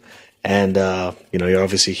awesome. And, you're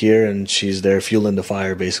obviously here, and she's there fueling the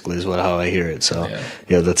fire, basically, is how I hear it. So,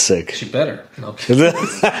 yeah that's sick. She better. No.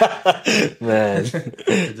 Man.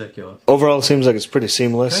 Ridiculous. Overall, it seems like it's pretty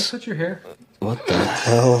seamless. Can I touch your hair? What the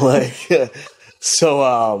hell? Like,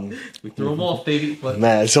 so, we threw them off, baby. But...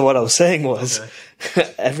 Man, so what I was saying was,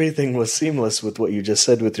 everything was seamless with what you just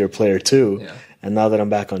said with your player 2. Yeah. And now that I'm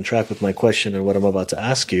back on track with my question and what I'm about to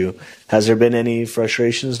ask you, has there been any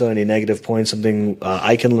frustrations, though, any negative points, something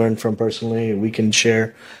I can learn from personally, we can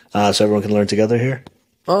share, so everyone can learn together here?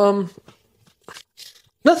 Nothing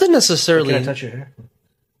necessarily. Can I touch your hair?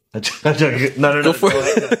 No. Go for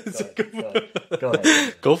it. Go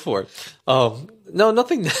ahead. Go for it. No,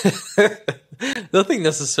 nothing. Nothing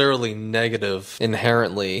necessarily negative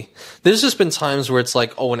inherently. There's just been times where it's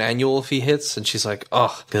like, oh, an annual fee hits, and she's like,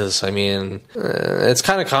 oh, because I mean, it's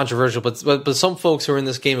kind of controversial, but some folks who are in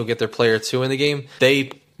this game who get their player 2 in the game,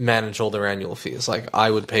 they manage all their annual fees. Like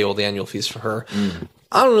I would pay all the annual fees for her.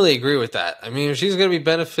 I don't really agree with that. I mean, if she's going to be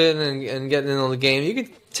benefiting and getting into the game,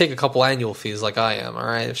 take a couple annual fees like I am, all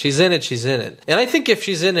right? If she's in it, she's in it. And I think if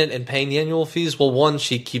she's in it and paying the annual fees, well, one,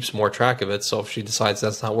 she keeps more track of it. So if she decides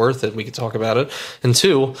that's not worth it, we can talk about it. And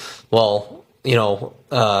two, well, you know,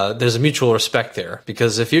 there's a mutual respect there,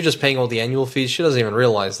 because if you're just paying all the annual fees, she doesn't even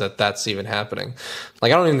realize that that's even happening.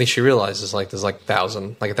 Like, I don't even think she realizes, like, there's like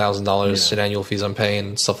 $1,000 in annual fees I'm paying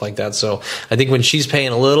and stuff like that. So I think when she's paying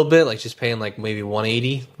a little bit, like she's paying like maybe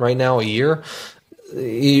 $180 right now a year,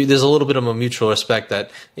 there's a little bit of a mutual respect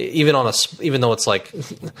that even though it's like,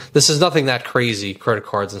 this is nothing that crazy, credit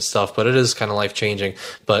cards and stuff, but it is kind of life changing.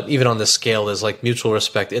 But even on this scale, there's like mutual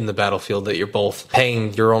respect in the battlefield that you're both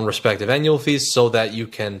paying your own respective annual fees so that you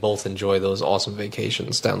can both enjoy those awesome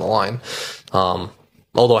vacations down the line.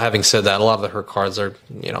 Although having said that, a lot of her cards are,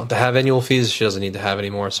 you know, to have annual fees, she doesn't need to have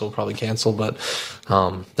anymore, so we'll probably cancel. But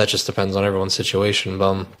that just depends on everyone's situation.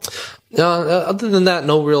 But other than that,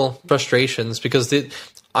 no real frustrations, because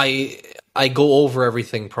I go over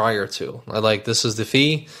everything prior to. I like, this is the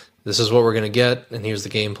fee, this is what we're going to get, and here's the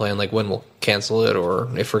game plan, like when we'll cancel it or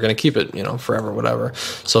if we're going to keep it, you know, forever, whatever.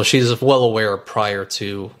 So she's well aware prior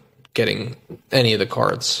to getting any of the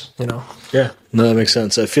cards, you know. Yeah, no, that makes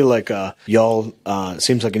sense. I feel like y'all,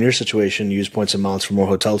 seems like in your situation, use points and miles for more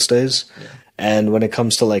hotel stays. Yeah. And when it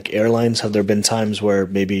comes to like airlines, have there been times where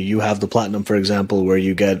maybe you have the Platinum, for example, where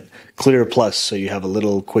you get Clear Plus, so you have a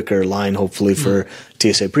little quicker line, hopefully, for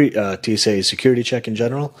TSA security check in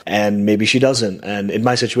general, and maybe she doesn't. And in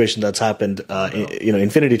my situation, that's happened,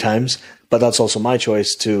 infinity times. But that's also my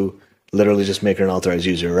choice to literally just make her an authorized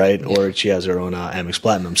user, right? Yeah. Or she has her own Amex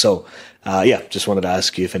Platinum. So, just wanted to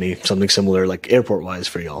ask you if something similar, like airport-wise,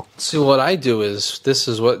 for y'all. So what I do is, this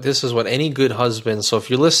is what any good husband, so if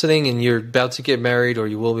you're listening and you're about to get married or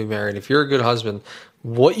you will be married, if you're a good husband,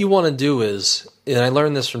 what you want to do is, and I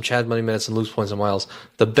learned this from Chad Money Minutes and Luke's Points and Miles,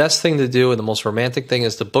 the best thing to do and the most romantic thing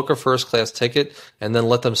is to book a first-class ticket and then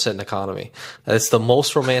let them sit in economy. That's the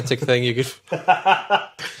most romantic thing you could...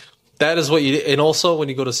 That is what you do. And also, when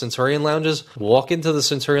you go to Centurion Lounges, walk into the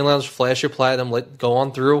Centurion Lounge, flash your Platinum, go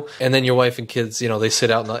on through, and then your wife and kids, they sit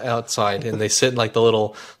outside, and they sit in like the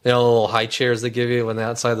little high chairs they give you when they're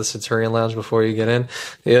outside the Centurion Lounge before you get in.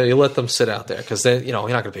 You let them sit out there, because then, you're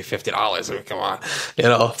not going to pay $50. I mean, come on.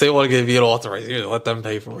 If they want to give you an authorized, let them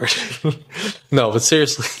pay for it. No, but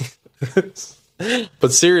seriously.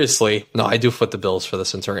 But seriously, no, I do foot the bills for the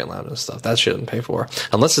Centurion Lounge and stuff. That shouldn't pay for,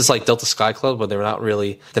 unless it's like Delta Sky Club, where they're not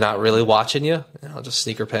really watching you. Just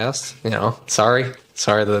sneak her past. Sorry,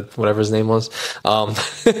 whatever his name was.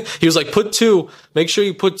 He was like, make sure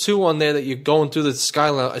you put 2 on there that you're going through the Sky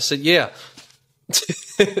Lounge. I said, yeah.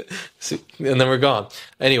 And then we're gone.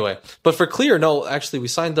 Anyway, but for Clear, no, actually, we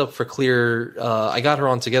signed up for Clear. I got her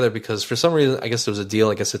on together because for some reason, I guess there was a deal.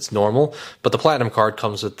 I guess it's normal, but the Platinum card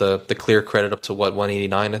comes with the Clear credit up to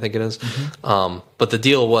 $189, I think it is. Mm-hmm. But the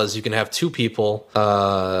deal was you can have 2 people.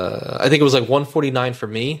 I think it was like $149 for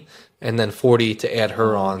me, and then $40 to add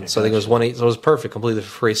her on. Okay, so I think it was $180. So it was perfect, completely for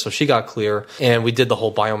free. So she got Clear, and we did the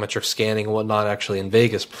whole biometric scanning and whatnot actually in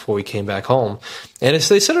Vegas before we came back home. And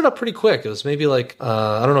they set it up pretty quick. It was maybe like,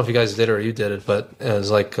 I don't know if you guys did it or you did it, but it was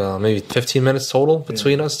like maybe 15 minutes total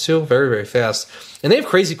between us two. Very, very fast. And they have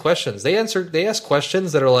crazy questions. They ask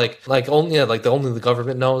questions that are like only the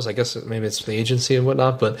government knows. I guess maybe it's the agency and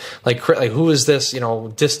whatnot. But like who is this?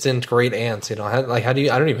 Distant great aunt. How do you?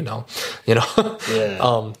 I don't even know.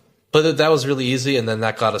 Yeah. But that was really easy, and then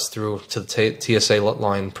that got us through to the TSA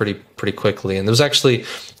line pretty quickly. And there was actually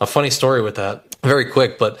a funny story with that. Very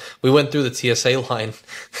quick, but we went through the TSA line,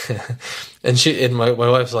 and my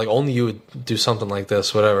wife's like, only you would do something like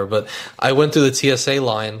this, whatever. But I went through the TSA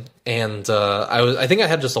line, and I think I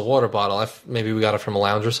had just a water bottle. Maybe we got it from a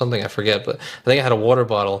lounge or something, I forget. But I think I had a water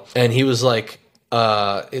bottle, and he was like,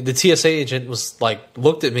 the TSA agent was like,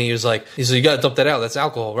 looked at me. He said, you got to dump that out. That's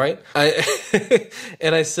alcohol, right?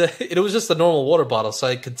 And I said, it was just a normal water bottle. So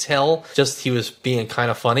I could tell just he was being kind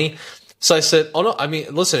of funny. So I said, oh no, I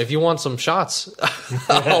mean, listen, if you want some shots,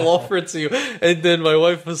 I'll offer it to you. And then my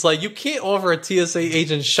wife was like, you can't offer a TSA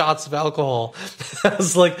agent shots of alcohol. I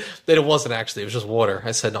was like, that it wasn't actually, it was just water.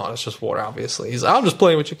 I said, no, it's just water, obviously. He's like, I'm just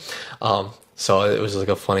playing with you. So it was like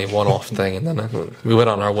a funny one-off thing. And then we went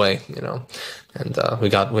on our way, and we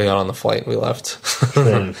got on the flight and we left.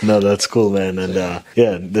 No, that's cool, man. And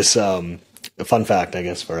this a fun fact, I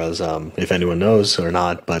guess, for us, if anyone knows or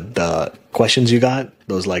not, but the questions you got,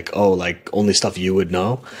 those like only stuff you would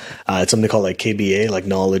know, it's something called like KBA, like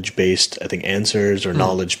knowledge based, I think, answers or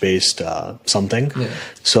knowledge based something. Yeah.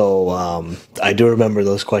 So I do remember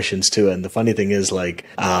those questions too. And the funny thing is, like,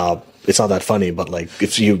 it's not that funny, but like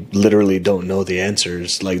if you literally don't know the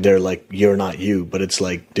answers, like they're like, you're not you, but it's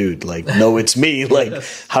like, dude, like, no, it's me. Like,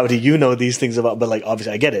 how do you know these things about, but like,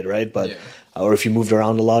 obviously I get it, right? But or if you moved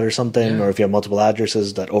around a lot or something, or if you have multiple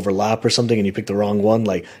addresses that overlap or something and you pick the wrong one,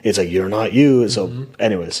 like, it's like, you're not you. So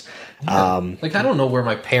anyways, like, I don't know where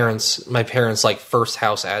my parents like first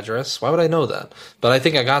house address. Why would I know that? But I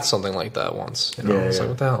think I got something like that once. You know? It's like,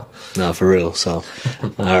 what the hell? No, for real. So,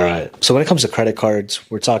 all right. So when it comes to credit cards,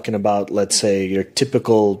 we're talking about, let's say, your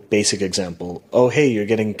typical basic example. Oh, hey, you're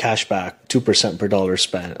getting cash back, 2% per dollar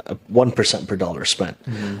spent, 1% per dollar spent.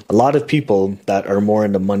 A lot of people that are more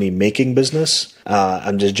in the money making business,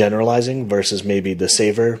 I'm just generalizing, versus maybe the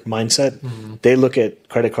saver mindset, they look at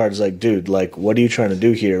credit cards like, dude, like, what are you trying to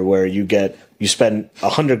do here? Where you spend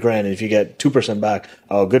 $100 grand, and if you get 2% back,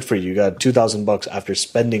 oh, good for you. You got $2,000 after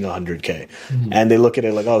spending $100K. And they look at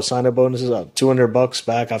it like, oh, sign up bonuses up $200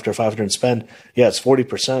 back after 500 spend. Yeah, it's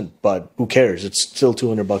 40%, but who cares? It's still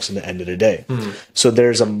 $200 in the end of the day. So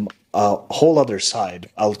there's a whole other side.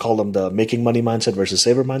 I'll call them the making money mindset versus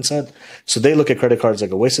saver mindset. So they look at credit cards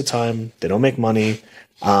like a waste of time. They don't make money.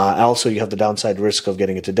 Also, you have the downside risk of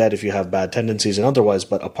getting into debt if you have bad tendencies and otherwise.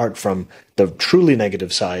 But apart from the truly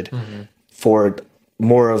negative side, for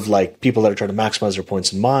more of like people that are trying to maximize their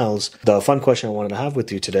points and miles, the fun question I wanted to have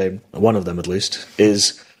with you today, one of them at least,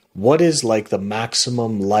 is what is like the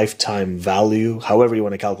maximum lifetime value, however you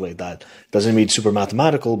want to calculate that. Doesn't mean super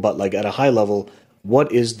mathematical, but like at a high level,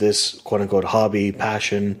 what is this quote unquote hobby,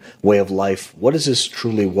 passion, way of life? What is this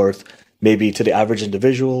truly worth, maybe to the average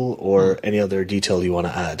individual, or any other detail you want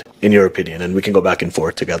to add, in your opinion? And we can go back and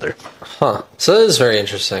forth together. So that is very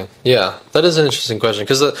interesting. Yeah, that is an interesting question.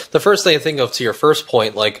 Because the first thing I think of, to your first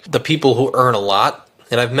point, like the people who earn a lot,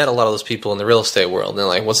 and I've met a lot of those people in the real estate world, and they're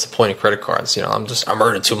like, what's the point of credit cards? You know, I'm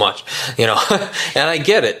earning too much, you know, and I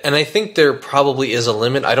get it. And I think there probably is a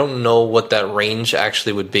limit. I don't know what that range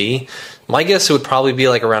actually would be. My guess, it would probably be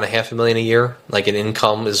like around $500,000 a year. Like an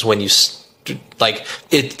income is when you like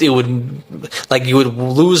it would, like, you would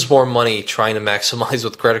lose more money trying to maximize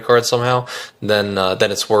with credit cards somehow than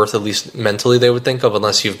it's worth, at least mentally, they would think of,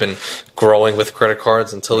 unless you've been growing with credit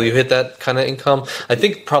cards until you hit that kind of income. I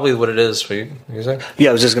think probably what it is for you say? Yeah,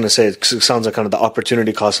 I was just going to say, it sounds like kind of the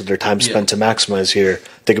opportunity cost of their time spent to maximize here.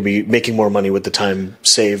 They could be making more money with the time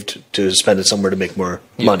saved to spend it somewhere to make more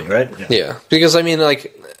money, right? Yeah, because I mean,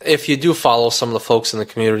 like, if you do follow some of the folks in the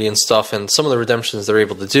community and stuff, and some of the redemptions they're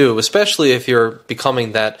able to do, especially if you're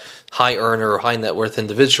becoming that high earner or high net worth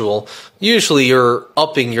individual, usually you're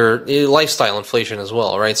upping your lifestyle inflation as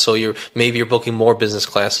well, right? So maybe you're booking more business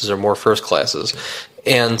classes or more first classes.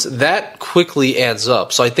 And that quickly adds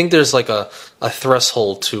up. So I think there's like a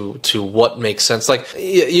threshold to what makes sense. Like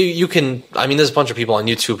you can, I mean, there's a bunch of people on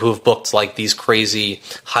YouTube who have booked like these crazy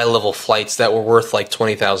high level flights that were worth like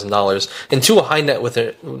 $20,000, and to a high net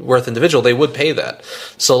worth individual, they would pay that.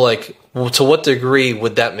 So like, to what degree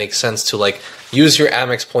would that make sense to like use your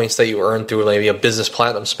Amex points that you earn through maybe a business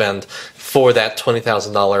platinum spend for that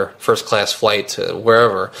 $20,000 first class flight to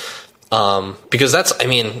wherever? Because that's, I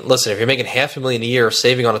mean, listen, if you're making $500,000 a year,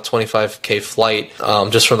 saving on a $25K flight,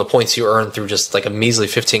 just from the points you earn through just like a measly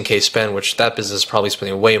 $15K spend, which that business is probably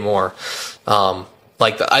spending way more.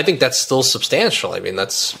 I think that's still substantial. I mean,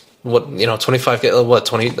 that's what, 25K, what,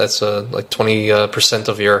 20, that's like 20%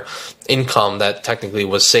 of your income that technically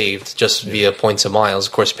was saved just via points and miles.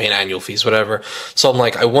 Of course, paying annual fees, whatever. So I'm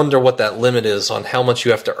like, I wonder what that limit is on how much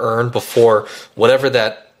you have to earn before whatever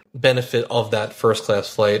that benefit of that first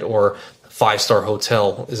class flight or 5-star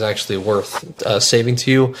hotel is actually worth saving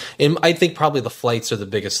to you. And I think probably the flights are the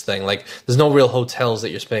biggest thing. Like, there's no real hotels that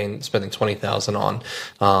you're spending $20,000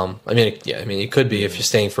 on. I mean, it could be if you're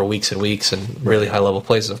staying for weeks and weeks in really high level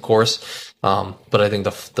places, of course. But I think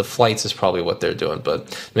the flights is probably what they're doing.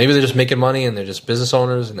 But maybe they're just making money and they're just business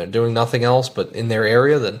owners and they're doing nothing else but in their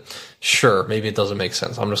area, then sure, maybe it doesn't make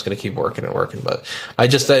sense. I'm just going to keep working and working. But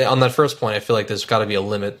on that first point, I feel like there's got to be a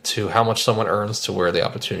limit to how much someone earns to where the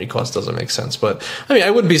opportunity cost doesn't make sense. But I mean, I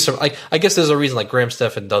wouldn't be surprised. I guess there's a reason like Graham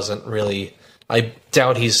Stephan doesn't really, I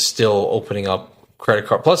doubt he's still opening up credit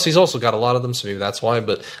card. Plus, he's also got a lot of them, so maybe that's why.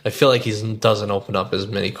 But I feel like he doesn't open up as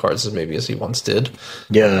many cards as he once did.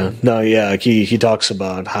 Yeah, no, yeah. He talks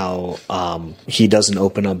about how he doesn't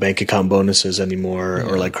open up bank account bonuses anymore,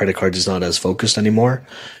 or like credit cards is not as focused anymore.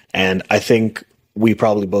 And I think we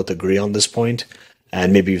probably both agree on this point.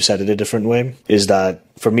 and maybe you've said it a different way, is that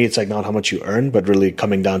for me, it's like not how much you earn, but really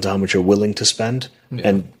coming down to how much you're willing to spend. Yeah.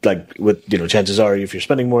 And like with, chances are if you're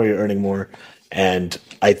spending more, you're earning more. And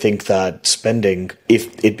I think that spending,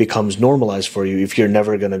 if it becomes normalized for you, if you're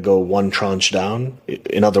never going to go one tranche down,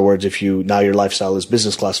 in other words, now your lifestyle is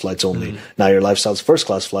business class flights only, now your lifestyle is first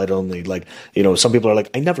class flight only, like, some people are like,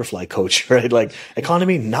 I never fly coach, right? Like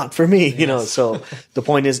economy, not for me, so the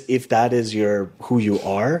point is, if that is who you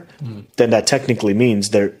are, then that technically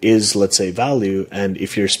means there is, let's say, value. And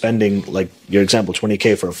if you're spending, like your example,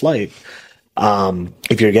 20K for a flight,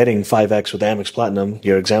 if you're getting 5x with Amex Platinum,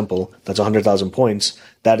 your example, that's 100,000 points.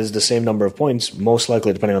 That is the same number of points, most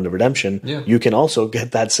likely, depending on the redemption. Yeah. You can also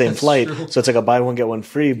get that same flight. True. So it's like a buy one, get one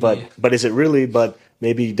free. But is it really? But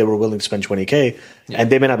maybe they were willing to spend 20K,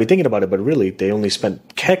 and they may not be thinking about it, but really, they only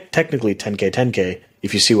spent technically 10K,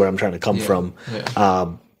 if you see where I'm trying to come from.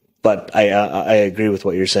 Yeah. But I agree with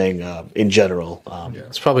what you're saying in general.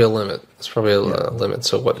 It's probably a limit. It's probably a limit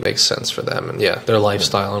to what makes sense for them and their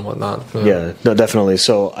lifestyle and whatnot. Yeah, no, definitely.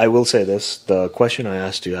 So I will say this. The question I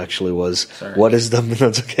asked you actually was, what is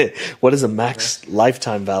the max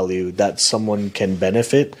lifetime value that someone can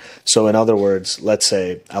benefit? So in other words, let's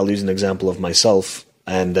say, I'll use an example of myself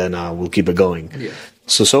and then we'll keep it going. Yeah.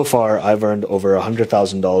 So far, I've earned over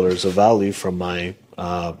 $100,000 of value from my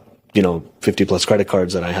 50 plus credit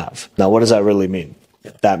cards that I have. Now, what does that really mean?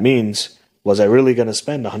 That means, was I really going to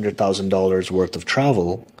spend $100,000 worth of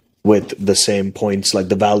travel with the same points, like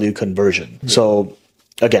the value conversion? Yeah. So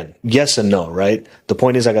again, yes and no, right? The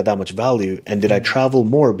point is I got that much value, and did I travel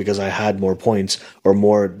more because I had more points or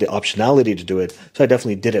more the optionality to do it? So I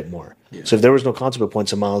definitely did it more. Yeah. So if there was no concept of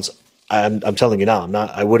points and miles, I'm telling you now,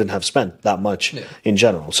 I wouldn't have spent that much in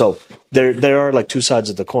general. So there are like two sides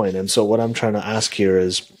of the coin. And so what I'm trying to ask here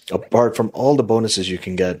is, apart from all the bonuses you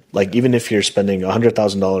can get, like even if you're spending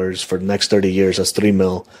 $100,000 for the next 30 years, that's 3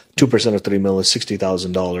 mil, 2% of 3 mil is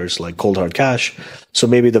 $60,000, like cold hard cash. So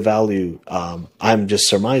maybe the value, I'm just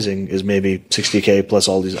surmising, is maybe 60K plus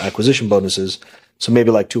all these acquisition bonuses. So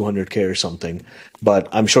maybe like 200K or something. But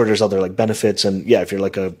I'm sure there's other like benefits. And if you're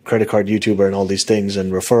like a credit card YouTuber and all these things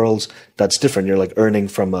and referrals, that's different. You're like earning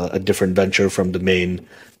from a different venture from the main,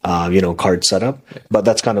 card setup. But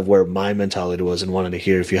that's kind of where my mentality was, and wanted to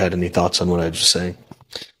hear if you had any thoughts on what I was just saying.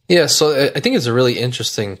 Yeah, so I think it's a really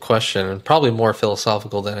interesting question, and probably more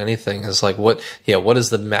philosophical than anything. Is like, what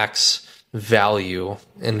is the max value?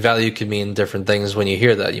 And value could mean different things. When you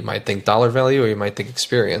hear that, you might think dollar value or you might think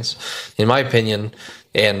experience. In my opinion,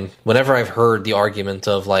 and whenever I've heard the argument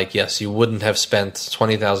of like, yes, you wouldn't have spent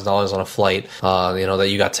 $20,000 on a flight, that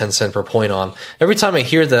you got 10 cents per point on. Every time I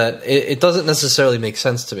hear that, it doesn't necessarily make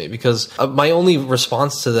sense to me, because my only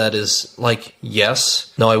response to that is like,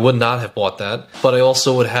 yes, no, I would not have bought that, but I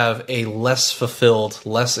also would have a less fulfilled,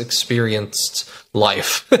 less experienced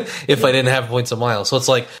life if I didn't have points of miles. So it's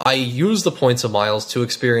like, I use the points of miles to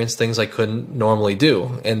experience things I couldn't normally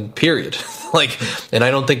do, and period. And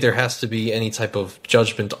I don't think there has to be any type of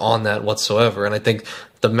judgment on that whatsoever. And I think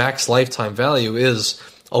the max lifetime value is,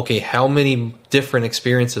 okay, how many different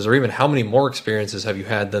experiences, or even how many more experiences have you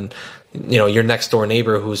had than, your next door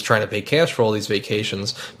neighbor who's trying to pay cash for all these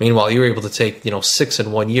vacations. Meanwhile, you were able to take, 6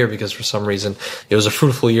 in 1 year because for some reason it was a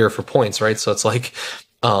fruitful year for points, right? So it's like,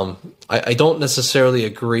 I don't necessarily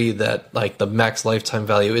agree that like the max lifetime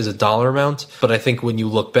value is a dollar amount, but I think when you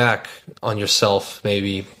look back on yourself,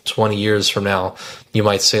 maybe 20 years from now, you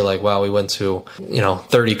might say like, wow, we went to,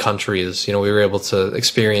 30 countries, we were able to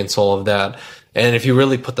experience all of that. And if you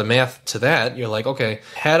really put the math to that, you're like, okay,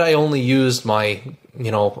 had I only used my,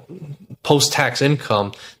 post-tax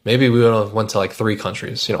income, maybe we would have went to like 3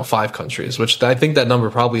 countries, 5 countries, which I think that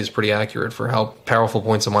number probably is pretty accurate for how powerful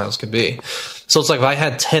points and miles could be. So it's like, if I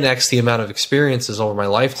had 10x the amount of experiences over my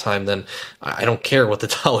lifetime, then I don't care what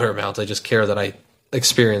the dollar amount. I just care that I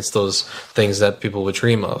experience those things that people would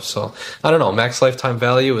dream of. So I don't know, max lifetime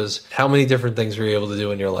value is how many different things are you able to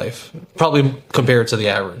do in your life, probably compared to the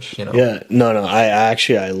average. Yeah, no,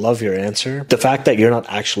 I love your answer. The fact that you're not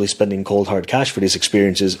actually spending cold hard cash for these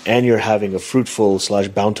experiences, and you're having a fruitful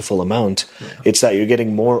 / bountiful amount, it's that you're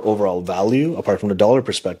getting more overall value apart from the dollar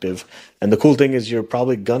perspective. And the cool thing is, you're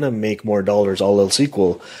probably gonna make more dollars all else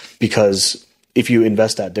equal, because if you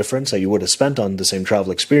invest that difference that you would have spent on the same travel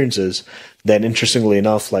experiences, then interestingly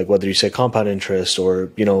enough, like whether you say compound interest or,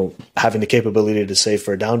 having the capability to save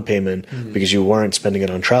for a down payment because you weren't spending it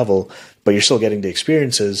on travel, but you're still getting the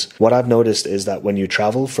experiences. What I've noticed is that when you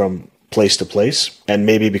travel from place to place. And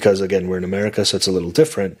maybe because, again, we're in America, so it's a little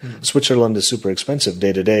different. Switzerland is super expensive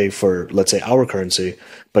day to day for, let's say, our currency.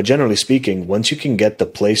 But generally speaking, once you can get the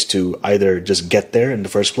place to either just get there in the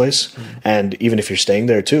first place, and even if you're staying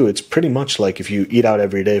there too, it's pretty much like if you eat out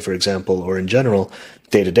every day, for example, or in general,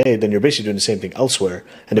 day to day, then you're basically doing the same thing elsewhere.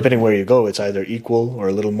 And depending where you go, it's either equal or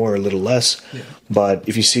a little more or a little less. Yeah. But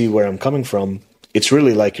if you see where I'm coming from, it's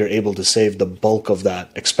really like you're able to save the bulk of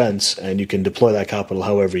that expense and you can deploy that capital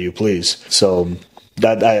however you please. So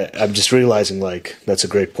that I'm just realizing like that's a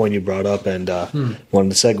great point you brought up and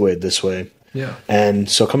wanted to segue it this way. Yeah. And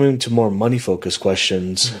so coming to more money focused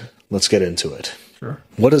questions, let's get into it. Sure.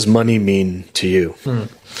 What does money mean to you?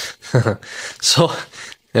 So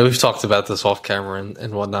yeah, we've talked about this off camera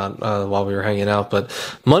and whatnot while we were hanging out, but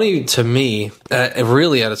money to me,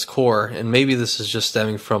 really at its core, and maybe this is just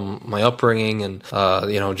stemming from my upbringing and,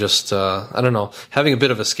 just, I don't know, having a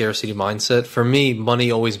bit of a scarcity mindset. For me, money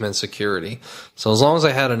always meant security. So as long as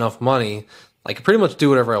I had enough money, I can pretty much do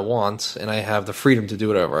whatever I want, and I have the freedom to do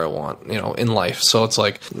whatever I want, in life. So it's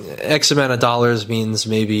like X amount of dollars means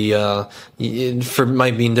maybe,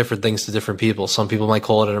 might mean different things to different people. Some people might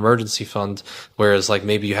call it an emergency fund, whereas like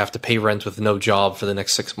maybe you have to pay rent with no job for the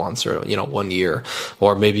next 6 months or, 1 year.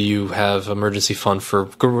 Or maybe you have emergency fund for,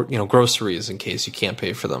 groceries in case you can't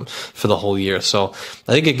pay for them for the whole year. So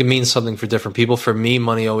I think it can mean something for different people. For me,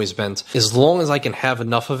 money always meant as long as I can have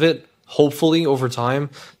enough of it, hopefully over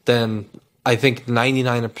time, then I think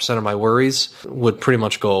 99% of my worries would pretty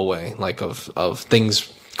much go away, like of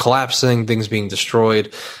things collapsing, things being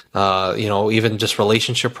destroyed, even just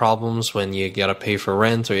relationship problems when you got to pay for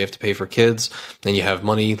rent or you have to pay for kids and you have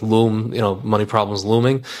money problems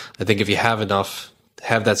looming. I think if you have enough,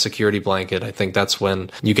 have that security blanket, I think that's when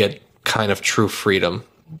you get kind of true freedom.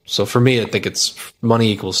 So for me, I think it's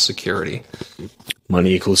money equals security.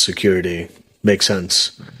 Money equals security. Makes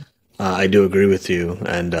sense. I do agree with you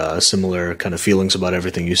and similar kind of feelings about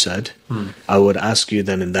everything you said. I would ask you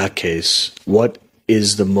then in that case, what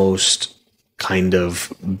is the most kind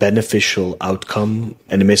of beneficial outcome?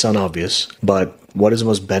 And it may sound obvious, but what is the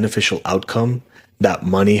most beneficial outcome that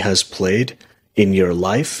money has played in your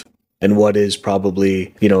life? And what is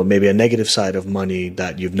probably, maybe a negative side of money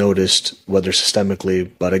that you've noticed, whether systemically,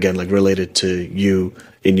 but again, like related to you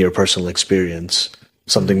in your personal experience?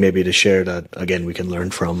 Something maybe to share that, again, we can learn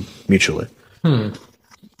from mutually.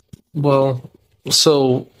 Well,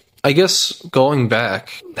 so I guess going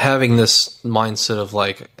back, having this mindset of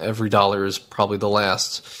like every dollar is probably the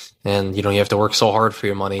last, and you have to work so hard for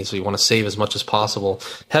your money, so you want to save as much as possible.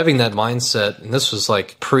 Having that mindset, and this was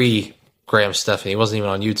like Graham Stephan. He wasn't even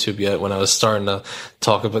on YouTube yet when I was starting to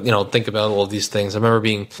talk about, think about all of these things. I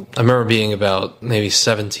remember being about maybe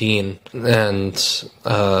 17 and,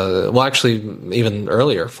 actually even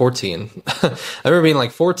earlier, 14. I remember being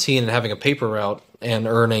like 14 and having a paper route and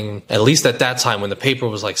earning, at least at that time when the paper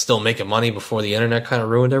was like still making money before the internet kind of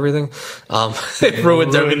ruined everything. It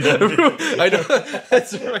ruined everything. I know.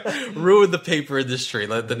 That's right. Ruined the paper industry,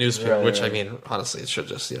 like the newspaper, right, which I mean, honestly, it should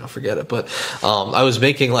just, forget it. But, I was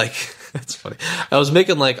making like, that's funny. I was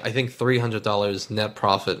making like, I think $300 net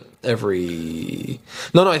profit every,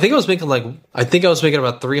 I think I was making about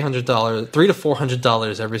 $300, $300 to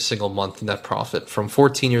 $400 every single month net profit from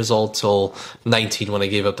 14 years old till 19 when I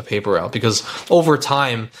gave up the paper route, because over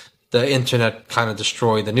time, the internet kind of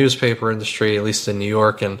destroyed the newspaper industry, at least in New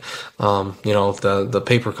York. And, the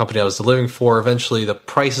paper company I was delivering for, eventually the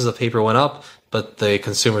prices of paper went up, but the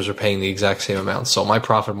consumers were paying the exact same amount. So my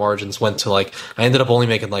profit margins went to I ended up only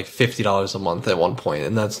making like $50 a month at one point.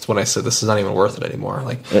 And that's when I said, this is not even worth it anymore.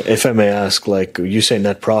 Like, if I may ask, like you say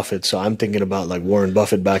net profit. So I'm thinking about like Warren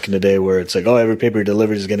Buffett back in the day where it's like, oh, every paper he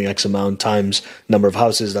delivers is getting X amount times number of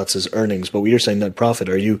houses. That's his earnings. But you're saying net profit.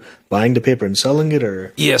 Are you buying the paper and selling it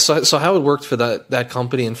or? Yeah. So how it worked for that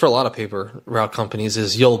company and for a lot of paper route companies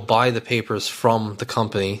is you'll buy the papers from the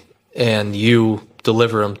company and you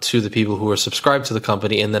deliver them to the people who are subscribed to the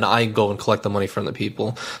company, and then I go and collect the money from the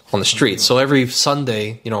people on the street. So every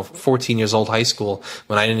Sunday, 14 years old high school,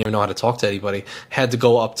 when I didn't even know how to talk to anybody, had to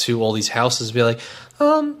go up to all these houses and be like,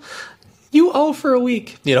 you owe for a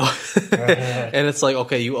week, and it's like,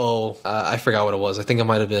 okay, you owe, I forgot what it was. I think it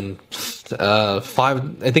might have been I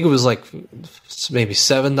think it was like maybe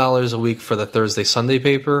 $7 a week for the Thursday, Sunday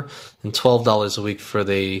paper and $12 a week for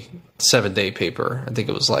the 7-day paper. I think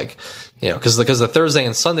it was like, because the Thursday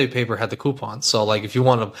and Sunday paper had the coupons. So like if you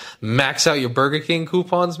want to max out your Burger King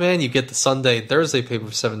coupons, man, you get the Sunday and Thursday paper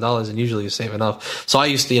for $7 and usually you save enough. So I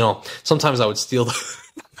used to, sometimes I would steal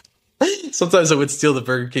Sometimes I would steal the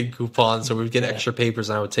Burger King coupons, or we'd get extra papers,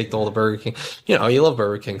 and I would take all the Burger King. You know, you love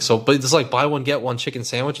Burger King, so but it's like buy one get one chicken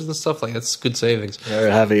sandwiches and stuff. Like that's good savings. Or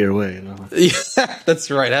have it your way, you know. Yeah, that's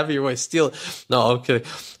right. Have it your way. Steal it. No, okay.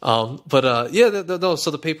 No.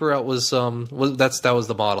 So the paper route was that was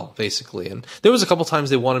the model basically, and there was a couple times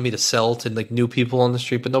they wanted me to sell to like new people on the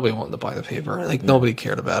street, but nobody wanted to buy the paper. Like nobody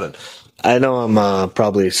cared about it. I know I'm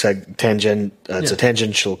probably it's a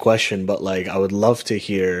tangential question, but like I would love to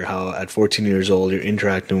hear how at 14 years old you're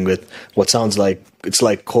interacting with what sounds like it's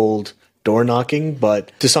like cold door knocking,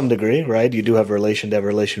 but to some degree, right? You do have a relation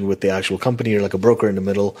with the actual company. You're like a broker in the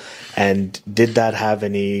middle. And did that have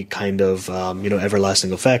any kind of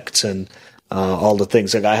everlasting effects and all the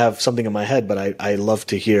things? Like I have something in my head, but I love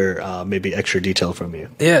to hear maybe extra detail from you.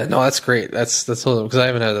 Yeah, no, that's great. That's because I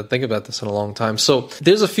haven't had to think about this in a long time. So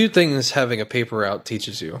there's a few things having a paper route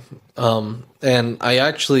teaches you, and I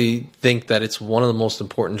actually think that it's one of the most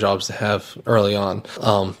important jobs to have early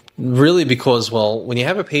on. Really, because when you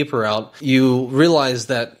have a paper out, you realize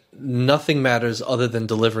that nothing matters other than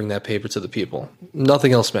delivering that paper to the people.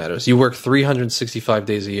 Nothing else matters. You work 365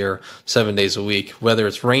 days a year, 7 days a week, whether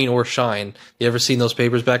it's rain or shine. You ever seen those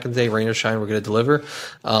papers back in the day? Rain or shine, we're going to deliver.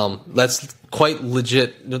 That's quite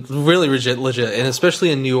legit, really legit. And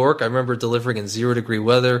especially in New York, I remember delivering in 0-degree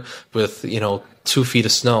weather with 2 feet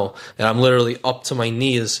of snow, and I'm literally up to my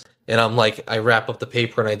knees. And I'm like, I wrap up the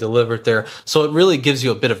paper and I deliver it there. So it really gives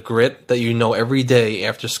you a bit of grit that every day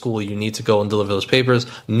after school you need to go and deliver those papers,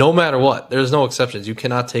 no matter what. There's no exceptions. You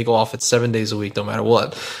cannot take off. It's 7 days a week, no matter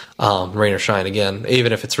what. Rain or shine, again,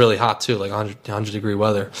 even if it's really hot too, like 100-degree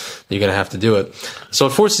weather, you're going to have to do it. So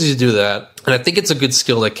it forces you to do that. And I think it's a good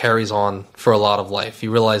skill that carries on for a lot of life.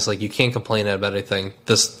 You realize like you can't complain about anything.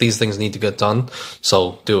 These things need to get done,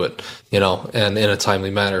 so do it. And in a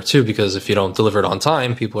timely manner too, because if you don't deliver it on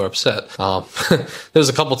time, people are upset. There's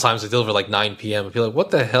a couple times I deliver like 9 p.m. and people are like,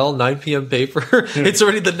 what the hell, 9 p.m. paper? It's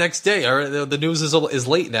already the next day. Or the news is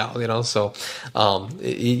late now, so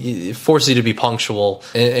it forces you to be punctual.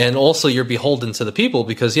 And also you're beholden to the people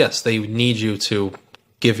because, yes, they need you to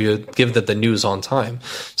give them the news on time.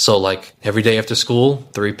 So like every day after school,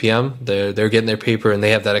 3 p.m., they're getting their paper and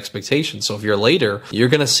they have that expectation. So if you're later, you're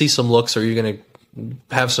going to see some looks or you're going to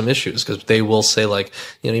have some issues because they will say like,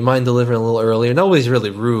 you mind delivering a little earlier? Nobody's really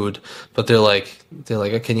rude, but they're like,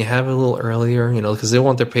 can you have it a little earlier? Because they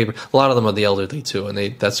want their paper. A lot of them are the elderly too, and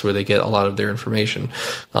that's where they get a lot of their information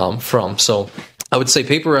from. So I would say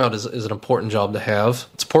paper route is an important job to have.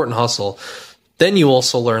 It's an important hustle. Then you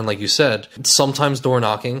also learn, like you said, sometimes door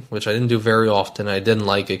knocking, which I didn't do very often. I didn't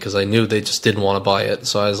like it because I knew they just didn't want to buy it.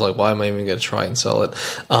 So I was like, why am I even going to try and sell it?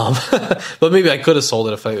 But maybe I could have sold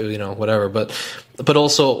it if I, whatever. But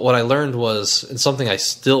also what I learned was, and something I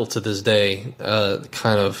still to this day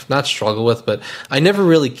kind of not struggle with, but I never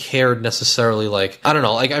really cared necessarily. Like, I don't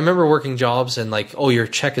know, like I remember working jobs and like, oh, your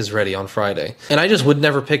check is ready on Friday. And I just would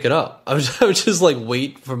never pick it up. I would just like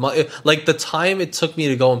wait for like the time it took me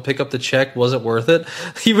to go and pick up the check wasn't worth it.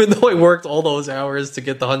 Even though I worked all those hours to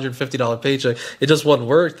get the $150 paycheck, it just wasn't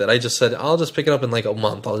worth it. I just said, I'll just pick it up in like a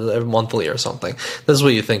month, monthly or something. This is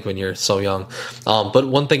what you think when you're so young. But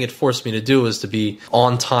one thing it forced me to do is to be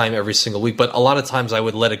on time every single week. But a lot of times I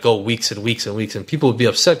would let it go weeks and weeks and weeks, and people would be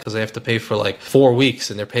upset because they have to pay for like 4 weeks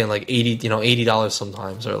and they're paying like $80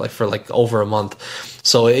 sometimes, or like for like over a month.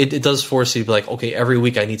 So it does force you to be like, okay, every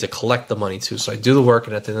week I need to collect the money too. So I do the work,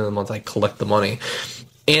 and at the end of the month I collect the money.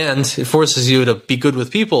 And it forces you to be good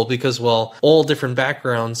with people because, well, all different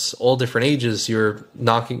backgrounds, all different ages, you're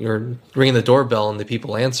ringing the doorbell and the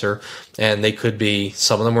people answer, and they could be,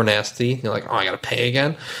 some of them were nasty. You're like, oh, I got to pay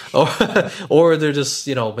again. Or they're just,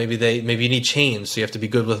 maybe you need change. So you have to be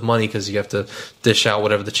good with money because you have to dish out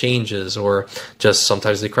whatever the change is, or just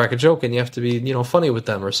sometimes they crack a joke and you have to be, funny with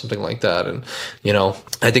them or something like that. And,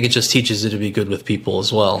 I think it just teaches you to be good with people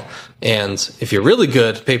as well. And if you're really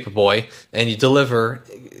good, paper boy, and you deliver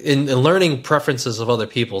in learning preferences of other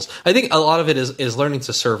people's, I think a lot of it is learning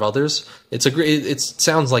to serve others. It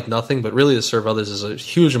sounds like nothing, but really to serve others is a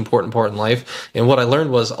huge important part in life. And what I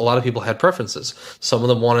learned was a lot of people had preferences. Some of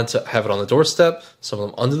them wanted to have it on the doorstep, some of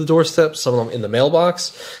them under the doorstep, some of them in the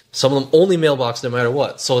mailbox, some of them only mailbox no matter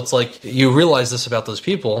what. So it's like you realize this about those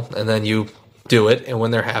people, and then you do it, and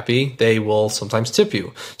when they're happy, they will sometimes tip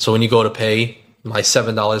you. So when you go to pay my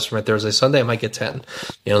 $7 for my Thursday, Sunday, I might get 10.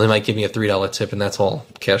 They might give me a $3 tip, and that's all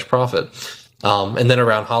cash profit. And then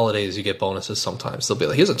around holidays, you get bonuses sometimes. They'll be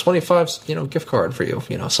like, here's a 25, gift card for you,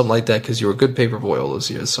 something like that, because you were a good paperboy all those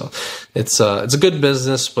years. So it's a good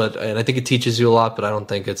business, and I think it teaches you a lot, but I don't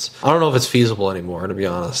know if it's feasible anymore, to be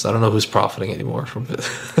honest. I don't know who's profiting anymore from it.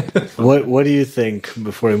 What do you think,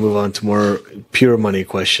 before we move on to more pure money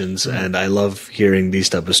questions? And I love hearing these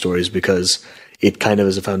type of stories because it kind of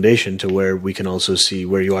is a foundation to where we can also see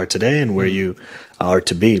where you are today and where you are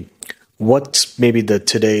to be. What's maybe the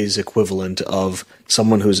today's equivalent of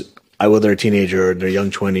someone who's, whether a teenager or in their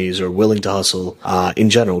young 20s or willing to hustle in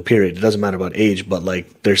general, period? It doesn't matter about age, but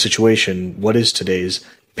like their situation, what is today's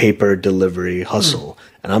paper delivery hustle?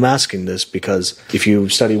 And I'm asking this because if you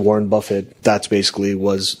study Warren Buffett, that's basically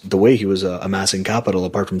was the way he was amassing capital,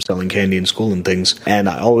 apart from selling candy in school and things. And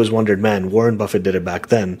I always wondered, man, Warren Buffett did it back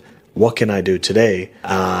then. What can I do today?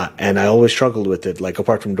 And I always struggled with it. Like,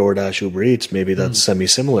 apart from DoorDash, Uber Eats, maybe that's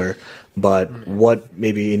semi-similar. But what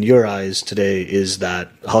maybe in your eyes today is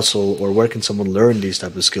that hustle, or where can someone learn these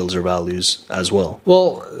type of skills or values as well?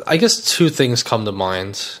 Well, I guess two things come to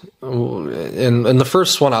mind. And the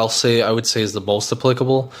first one I would say is the most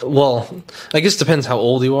applicable. Well, I guess it depends how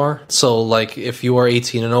old you are. So like if you are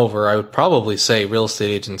 18 and over, I would probably say real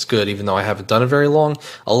estate agent's good, even though I haven't done it very long.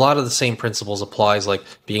 A lot of the same principles applies, like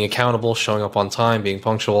being accountable, showing up on time, being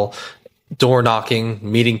punctual, door knocking,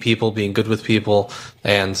 meeting people, being good with people,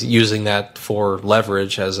 and using that for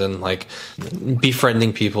leverage, as in like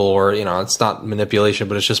befriending people, or, it's not manipulation,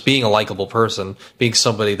 but it's just being a likable person, being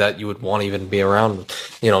somebody that you would want to even be around,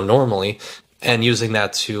 normally, and using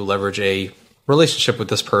that to leverage a relationship with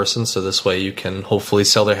this person. So this way you can hopefully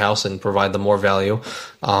sell their house and provide them more value.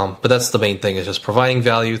 But that's the main thing, is just providing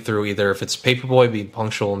value through either, if it's paperboy, being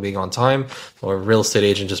punctual and being on time, or real estate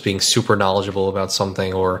agent, just being super knowledgeable about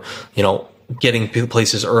something, or, getting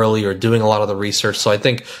places early or doing a lot of the research. So I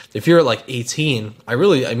think if you're like 18,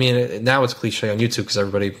 now it's cliche on YouTube because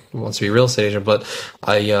everybody wants to be a real estate agent, but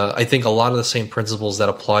I think a lot of the same principles that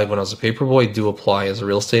applied when I was a paperboy do apply as a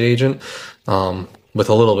real estate agent. With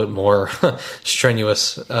a little bit more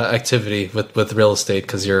strenuous activity with real estate,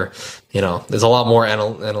 because there's a lot more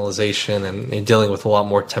analyzation and dealing with a lot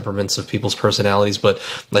more temperaments of people's personalities. But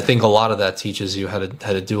I think a lot of that teaches you how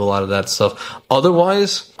to do a lot of that stuff.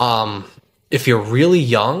 Otherwise, if you're really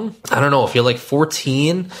young, I don't know, if you're like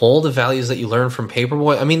 14, all the values that you learn from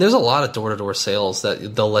paperboy, there's a lot of door-to-door sales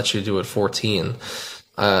that they'll let you do at 14.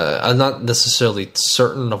 I'm not necessarily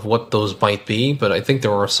certain of what those might be, but I think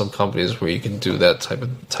there are some companies where you can do that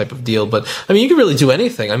type of deal. But you can really do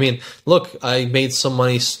anything. Look, I made some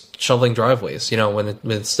money shoveling driveways, when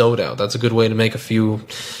it snowed out. That's a good way to make a few,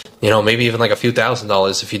 maybe even like a few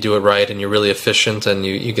 $1,000s if you do it right and you're really efficient and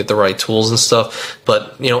you get the right tools and stuff.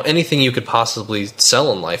 But, anything you could possibly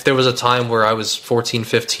sell in life. There was a time where I was 14,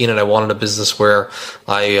 15 and I wanted a business where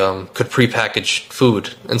I could prepackage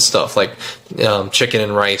food and stuff, like chicken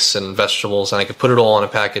and rice and vegetables, and I could put it all in a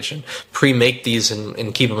package and pre-make these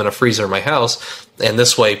and keep them in a freezer in my house. And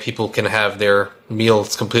this way people can have their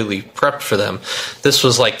meals completely prepped for them. This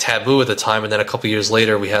was like taboo at the time, and then a couple years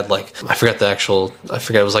later we had I forget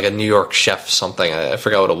it was like a New York chef something, I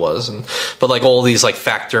forgot what it was, but like all these like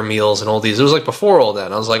factor meals and all these, it was like before all that,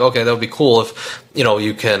 and I was like, okay, that would be cool if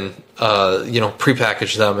you can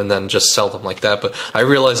prepackage them and then just sell them like that. But I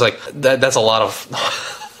realized like that's a lot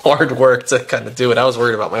of hard work to kind of do it. I was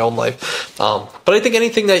worried about my own life. But I think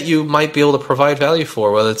anything that you might be able to provide value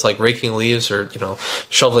for, whether it's like raking leaves or,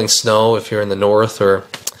 shoveling snow if you're in the north, or,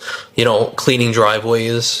 cleaning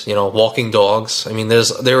driveways, walking dogs.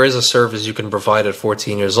 There is a service you can provide at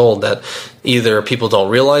 14 years old that either people don't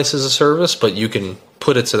realize is a service, but you can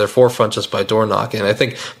put it to their forefront just by door knocking. And I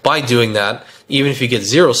think by doing that, even if you get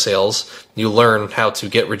 0 sales, you learn how to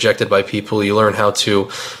get rejected by people. You learn how to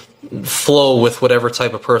flow with whatever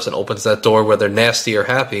type of person opens that door, whether nasty or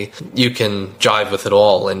happy. You can jive with it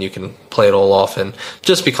all and you can play it all off and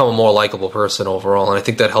just become a more likable person overall. And I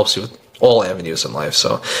think that helps you with all avenues in life.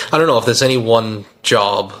 So I don't know if there's any one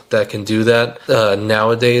job that can do that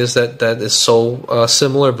nowadays that is so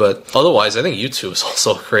similar, but otherwise I think YouTube is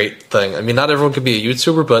also a great thing. Not everyone can be a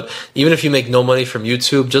YouTuber, but even if you make no money from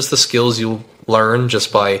YouTube, just the skills you learn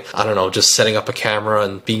just by, just setting up a camera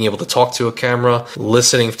and being able to talk to a camera,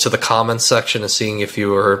 listening to the comments section and seeing if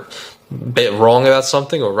you were bit wrong about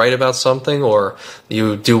something or right about something, or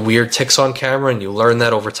you do weird tics on camera and you learn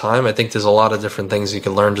that over time. I think there's a lot of different things you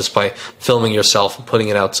can learn just by filming yourself and putting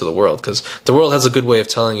it out to the world, because the world has a good way of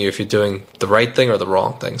telling you if you're doing the right thing or the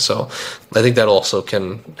wrong thing. So I think that also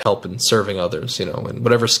can help in serving others, and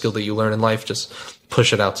whatever skill that you learn in life, just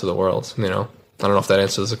push it out to the world, I don't know if that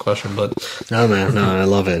answers the question, but... No, man, no, I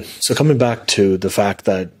love it. So coming back to the fact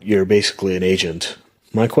that you're basically an agent,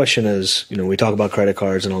 my question is, we talk about credit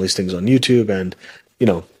cards and all these things on YouTube, and,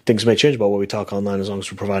 things may change about what we talk online. As long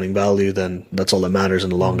as we're providing value, then that's all that matters in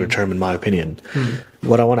the longer term, in my opinion.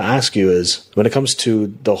 What I want to ask you is, when it comes to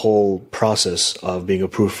the whole process of being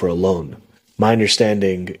approved for a loan, my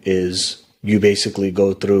understanding is you basically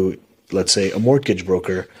go through, let's say, a mortgage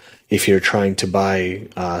broker if you're trying to buy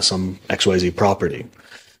some XYZ property.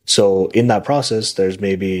 So in that process, there's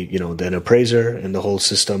maybe, an appraiser in the whole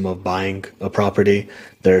system of buying a property.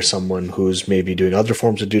 There's someone who's maybe doing other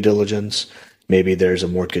forms of due diligence. Maybe there's a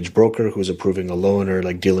mortgage broker who's approving a loan or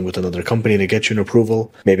like dealing with another company to get you an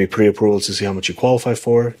approval. Maybe pre-approvals to see how much you qualify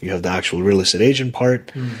for. You have the actual real estate agent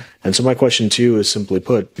part. And so my question to you is, simply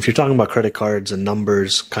put, if you're talking about credit cards and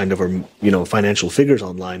numbers kind of, or, financial figures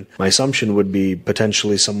online, my assumption would be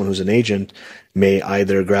potentially someone who's an agent may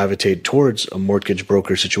either gravitate towards a mortgage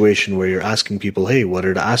broker situation where you're asking people, hey, what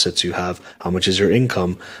are the assets you have? How much is your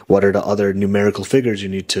income? What are the other numerical figures you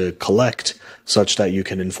need to collect, such that you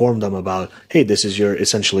can inform them about, hey, this is your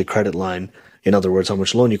essentially credit line. In other words, how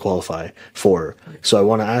much loan you qualify for. So I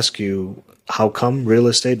want to ask you, how come real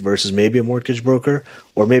estate versus maybe a mortgage broker?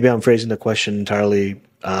 Or maybe I'm phrasing the question entirely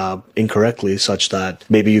incorrectly, such that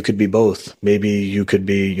maybe you could be both. Maybe you could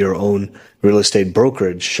be your own real estate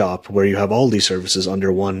brokerage shop where you have all these services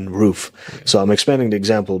under one roof. So I'm expanding the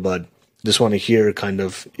example, but just want to hear kind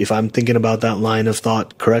of if I'm thinking about that line of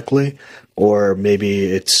thought correctly, or maybe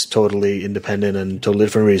it's totally independent and totally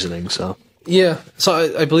different reasoning. So yeah,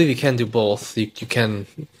 so I believe you can do both. You can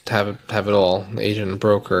have it all, agent and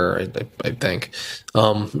broker, I think.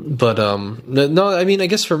 No, I mean, I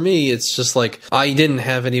guess for me, it's just like I didn't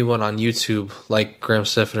have anyone on YouTube like Graham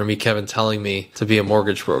Stephan or me, Kevin, telling me to be a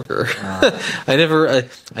mortgage broker. I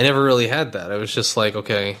never really had that. I was just like,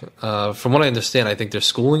 okay, from what I understand, I think there's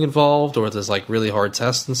schooling involved, or there's like really hard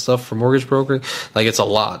tests and stuff for mortgage brokering. Like it's a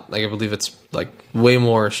lot. Like I believe it's like way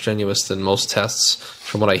more strenuous than most tests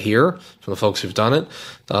from what I hear from the folks who've done it.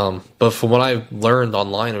 But from what I learned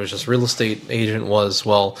online, it was just real estate agent was,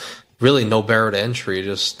 well, really no barrier to entry,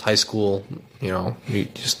 just high school, you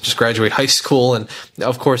just graduate high school. And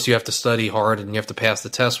of course you have to study hard and you have to pass the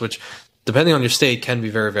test, which depending on your state can be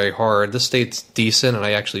very, very hard. This state's decent. And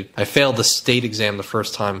I failed the state exam the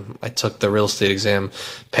first time I took the real estate exam,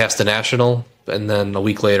 passed the national, and then a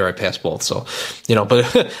week later I passed both. So,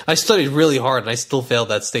 but I studied really hard and I still failed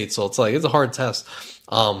that state. So it's a hard test.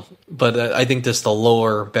 But I think just the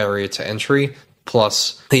lower barrier to entry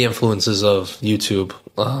plus the influences of YouTube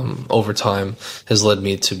over time has led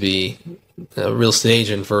me to be a real estate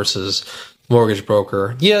agent versus mortgage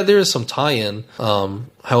broker. Yeah, there is some tie-in.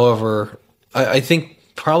 However, I think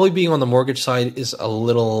probably being on the mortgage side is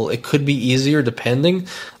it could be easier depending.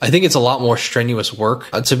 I think it's a lot more strenuous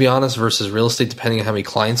work, to be honest, versus real estate, depending on how many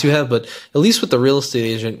clients you have. But at least with the real estate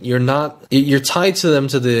agent, you're tied to them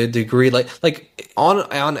to the degree, like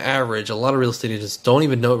on average, a lot of real estate agents don't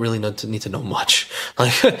even need to know much.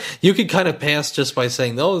 Like you could kind of pass just by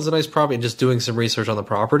saying, oh, there's a nice property, and just doing some research on the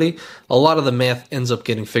property. A lot of the math ends up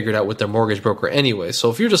getting figured out with their mortgage broker anyway.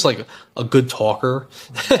 So if you're just like a good talker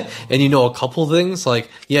and you know a couple things, like,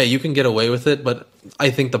 yeah, you can get away with it, but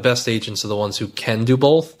I think the best agents are the ones who can do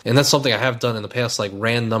both. And that's something I have done in the past, like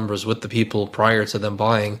ran numbers with the people prior to them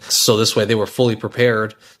buying. So this way they were fully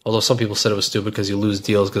prepared. Although some people said it was stupid because you lose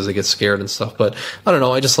deals because they get scared and stuff. But I don't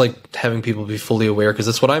know. I just like having people be fully aware because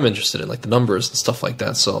that's what I'm interested in, like the numbers and stuff like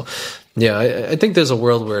that. So yeah, I think there's a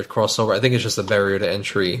world where it crossed over. I think it's just the barrier to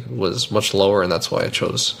entry was much lower, and that's why I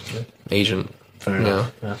chose agent. Fair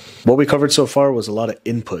enough. Yeah. What we covered so far was a lot of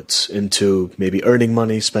inputs into maybe earning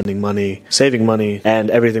money, spending money, saving money, and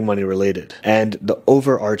everything money related. And the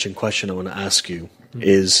overarching question I want to ask you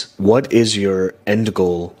is, what is your end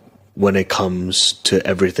goal when it comes to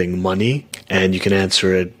everything money? And you can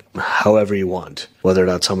answer it however you want, whether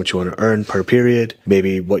that's how much you want to earn per period,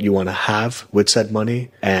 maybe what you want to have with said money,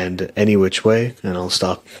 and any which way, and I'll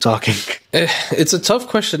stop talking. It's a tough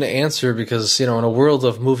question to answer because, in a world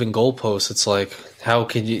of moving goalposts, it's like, how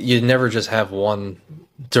could you never just have one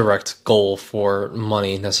direct goal for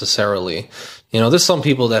money necessarily. There's some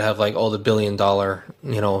people that have like, the $1 billion,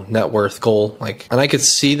 net worth goal. Like, and I could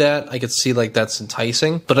see that. I could see like that's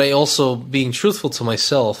enticing, but I also, being truthful to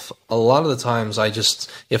myself, a lot of the times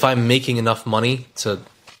if I'm making enough money to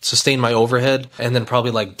sustain my overhead and then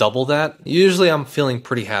probably like double that, usually I'm feeling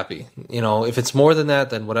pretty happy. If it's more than that,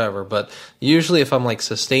 then whatever. But usually if I'm like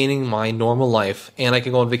sustaining my normal life and I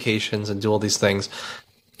can go on vacations and do all these things,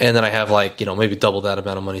 and then I have like, maybe double that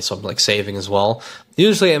amount of money, so I'm like saving as well.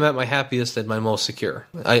 Usually I'm at my happiest and my most secure.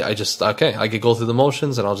 I could go through the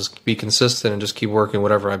motions and I'll just be consistent and just keep working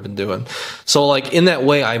whatever I've been doing. So like in that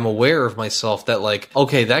way, I'm aware of myself that like,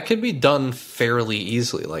 okay, that could be done fairly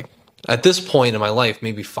easily. Like at this point in my life,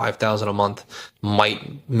 maybe 5,000 a month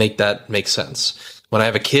might make sense. When I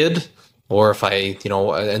have a kid, or if I,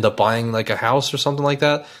 end up buying like a house or something like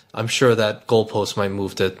that, I'm sure that goalpost might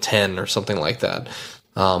move to 10 or something like that.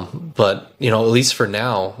 But, at least for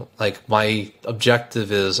now, like my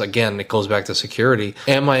objective is, again, it goes back to security.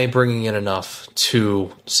 Am I bringing in enough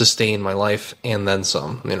to sustain my life and then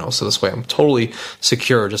some, so this way I'm totally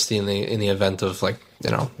secure just in the event of like,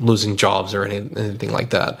 losing jobs or anything like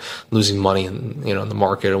that, losing money in, in the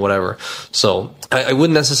market or whatever. So I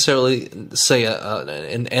wouldn't necessarily say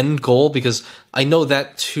an end goal, because I know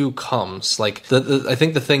that too comes. Like I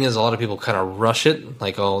think the thing is a lot of people kind of rush it,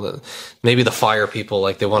 like maybe the fire people,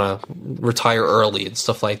 like they want to retire early and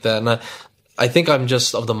stuff like that. And I think I'm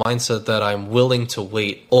just of the mindset that I'm willing to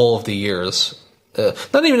wait all of the years.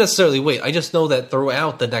 Not even necessarily wait. I just know that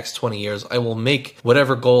throughout the next 20 years, I will make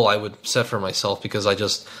whatever goal I would set for myself, because I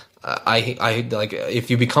like, if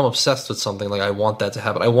you become obsessed with something, like I want that to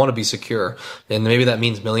happen. I want to be secure, and maybe that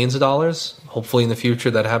means millions of dollars. Hopefully in the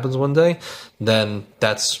future that happens one day, then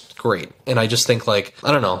that's great. And I just think like,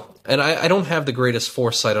 I don't know. And I don't have the greatest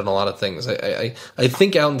foresight on a lot of things. I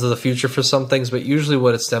think out into the future for some things, but usually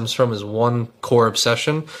what it stems from is one core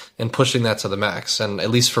obsession and pushing that to the max. And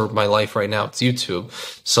at least for my life right now, it's YouTube.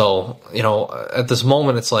 So, at this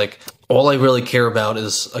moment, it's like, all I really care about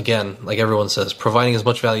is, again, like everyone says, providing as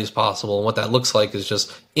much value as possible. And what that looks like is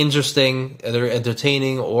just interesting, either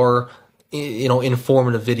entertaining or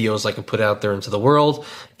informative videos I can put out there into the world.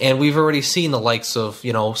 And we've already seen the likes of,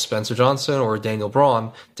 Spencer Johnson or Daniel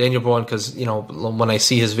Braun. Daniel Braun, because, when I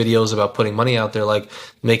see his videos about putting money out there, like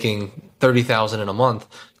making $30,000 in a month,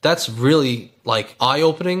 that's really like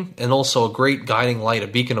eye-opening, and also a great guiding light, a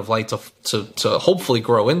beacon of light to hopefully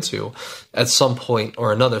grow into at some point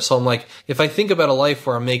or another. So I'm like, if I think about a life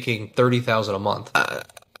where I'm making $30,000 a month,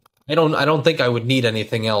 I don't think I would need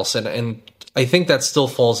anything else. And I think that still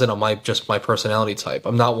falls into my personality type.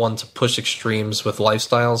 I'm not one to push extremes with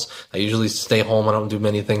lifestyles. I usually stay home. I don't do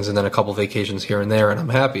many things, and then a couple vacations here and there, and I'm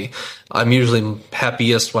happy. I'm usually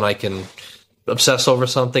happiest when I can obsess over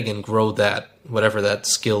something and grow that, whatever that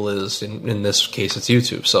skill is. In this case, it's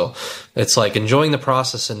YouTube. So it's like enjoying the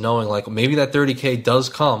process and knowing like maybe that 30K does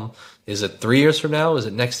come. Is it 3 years from now? Is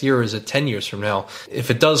it next year? Or is it 10 years from now? If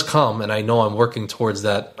it does come, and I know I'm working towards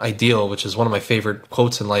that ideal, which is one of my favorite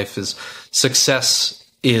quotes in life, is success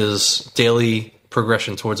is daily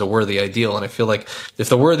progression towards a worthy ideal. And I feel like if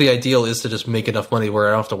the worthy ideal is to just make enough money where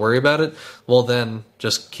I don't have to worry about it, well, then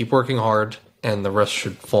just keep working hard, and the rest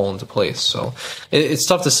should fall into place. So it's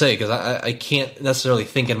tough to say, because I can't necessarily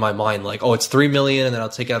think in my mind like, oh, it's 3 million, and then I'll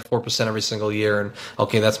take out 4% every single year, and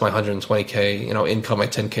okay, that's my 120K, income, my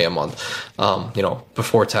 10K a month,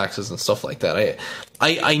 before taxes and stuff like that.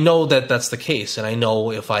 I know that that's the case, and I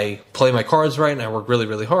know if I play my cards right and I work really,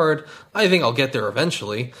 really hard, I think I'll get there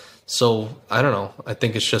eventually. So I don't know. I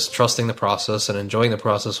think it's just trusting the process and enjoying the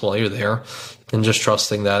process while you're there, and just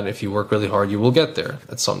trusting that if you work really hard, you will get there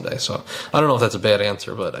at some day. So I don't know if that's a bad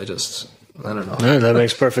answer, but I don't know. No, that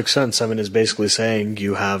makes perfect sense. I mean, it's basically saying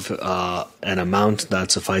you have an amount that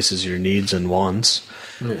suffices your needs and wants,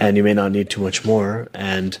 and you may not need too much more.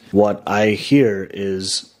 And what I hear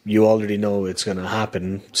is you already know it's going to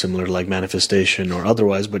happen, similar to like manifestation or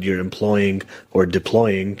otherwise, but you're employing or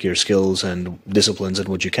deploying your skills and disciplines and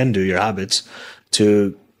what you can do, your habits,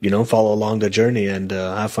 to follow along the journey and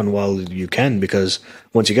have fun while you can. Because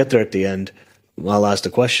once you get there at the end, I'll ask the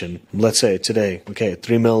question. Let's say today, okay,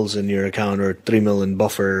 3 mils in your account, or 3 mil in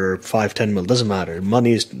buffer, or 5, 10 mil, doesn't matter.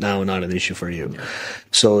 Money is now not an issue for you. Yeah.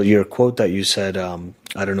 So your quote that you said,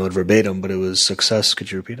 I don't know it verbatim, but it was success.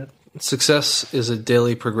 Could you repeat it? Success is a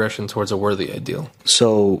daily progression towards a worthy ideal.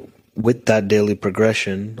 So with that daily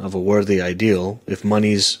progression of a worthy ideal, if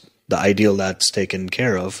money's the ideal that's taken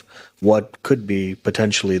care of, what could be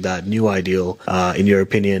potentially that new ideal, in your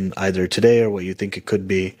opinion, either today or what you think it could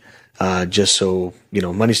be, just so,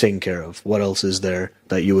 money's taken care of? What else is there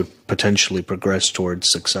that you would potentially progress towards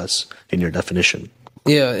success in your definition?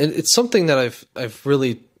 Yeah, it's something that I've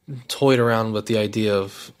really toyed around with the idea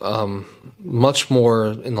of much more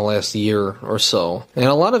in the last year or so. And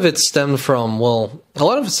a lot of it stemmed from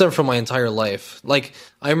my entire life. Like,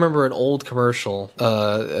 I remember an old commercial,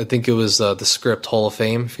 I think it was the Script Hall of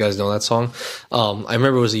Fame, if you guys know that song. I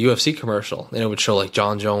remember it was a UFC commercial, and it would show like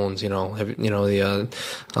John Jones, light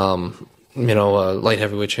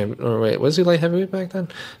heavyweight champion. Or wait, was he light heavyweight back then?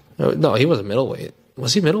 No, he wasn't middleweight.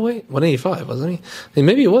 Was he middleweight? 185, wasn't he? I mean,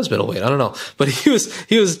 maybe he was middleweight. I don't know. But he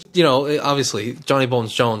was, you know, obviously Johnny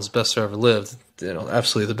Bones Jones, best there ever lived. You know,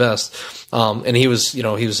 absolutely the best. And he was, you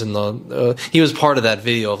know, he was in the, he was part of that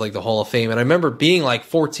video of like the Hall of Fame. And I remember being like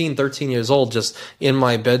 14, 13 years old, just in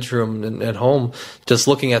my bedroom and at home, just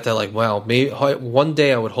looking at that like, wow, maybe one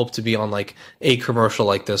day I would hope to be on like a commercial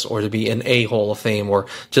like this, or to be in a Hall of Fame, or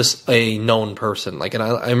just a known person. Like, and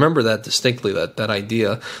I remember that distinctly, that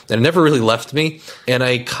idea, and it never really left me. And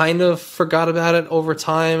I kind of forgot about it over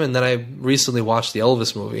time. And then I recently watched the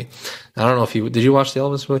Elvis movie. I don't know if did you watch the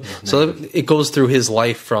Elvis movie? No. So it goes through his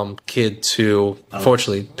life from kid to,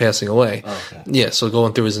 unfortunately, passing away. Oh, okay. Yeah, so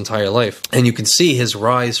going through his entire life. And you can see his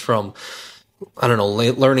rise from, I don't know,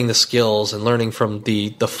 learning the skills and learning from the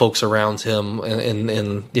folks around him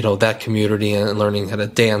and you know, that community, and learning how to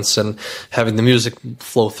dance and having the music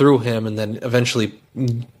flow through him, and then eventually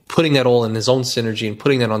putting that all in his own synergy and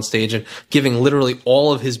putting that on stage and giving literally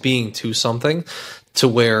all of his being to something, to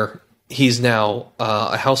where he's now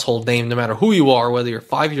a household name. No matter who you are, whether you're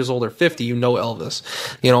 5 years old or 50, you know Elvis.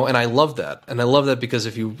 You know, and I love that. And I love that because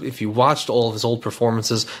if you watched all of his old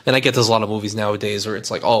performances, and I get there's a lot of movies nowadays where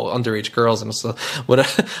it's like, oh, underage girls and stuff.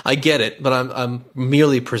 But I get it, but I'm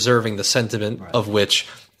merely preserving the sentiment of which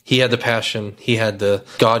he had the passion, he had the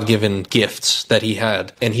God-given gifts that he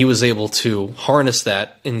had, and he was able to harness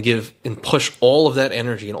that and give and push all of that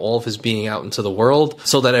energy and all of his being out into the world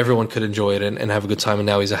so that everyone could enjoy it and have a good time. And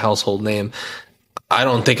now he's a household name. I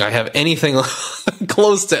don't think I have anything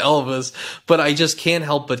close to Elvis, but I just can't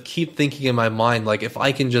help but keep thinking in my mind, like, if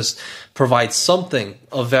I can just provide something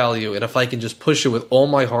of value, and if I can just push it with all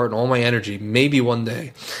my heart and all my energy, maybe one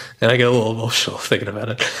day, and I get a little emotional thinking about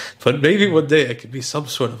it, but maybe one day I could be some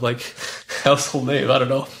sort of like household name. I don't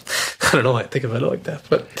know why I think about it like that,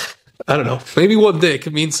 but I don't know. Maybe one day it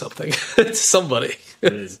could mean something to somebody.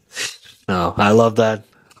 No, I love that.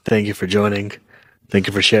 Thank you for joining. Thank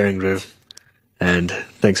you for sharing, Drew. And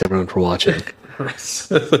thanks everyone for watching. End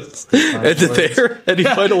it there. Any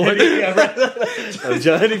final word?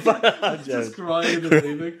 Just crying and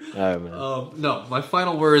leaving. All right, man. No, my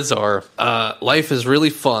final words are: life is really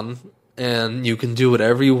fun, and you can do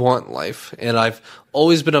whatever you want in life. And I've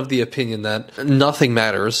always been of the opinion that nothing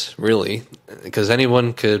matters, really, because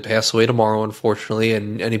anyone could pass away tomorrow, unfortunately,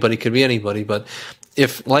 and anybody could be anybody. But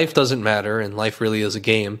if life doesn't matter and life really is a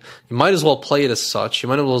game, you might as well play it as such. You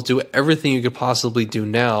might as well do everything you could possibly do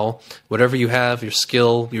now, whatever you have, your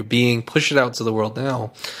skill, your being, push it out to the world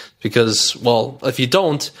now. Because, well, if you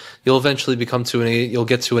don't, you'll eventually you'll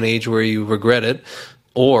get to an age where you regret it,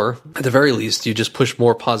 or at the very least, you just push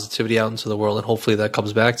more positivity out into the world, and hopefully that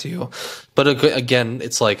comes back to you. But again,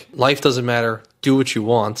 it's like, life doesn't matter. Do what you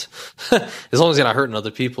want, as long as you're not hurting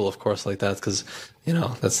other people, of course, like that, because, you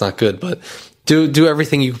know, that's not good. But do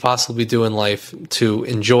everything you could possibly do in life to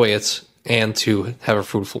enjoy it and to have a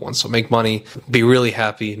fruitful one. So make money, be really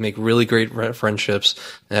happy, make really great friendships,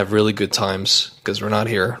 and have really good times, because we're not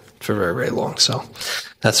here for very, very long. So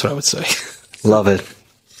that's what I would say. Love it.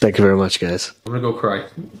 Thank you very much, guys. I'm going to go cry.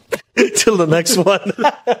 Till the next one.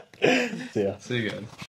 See ya. See you again.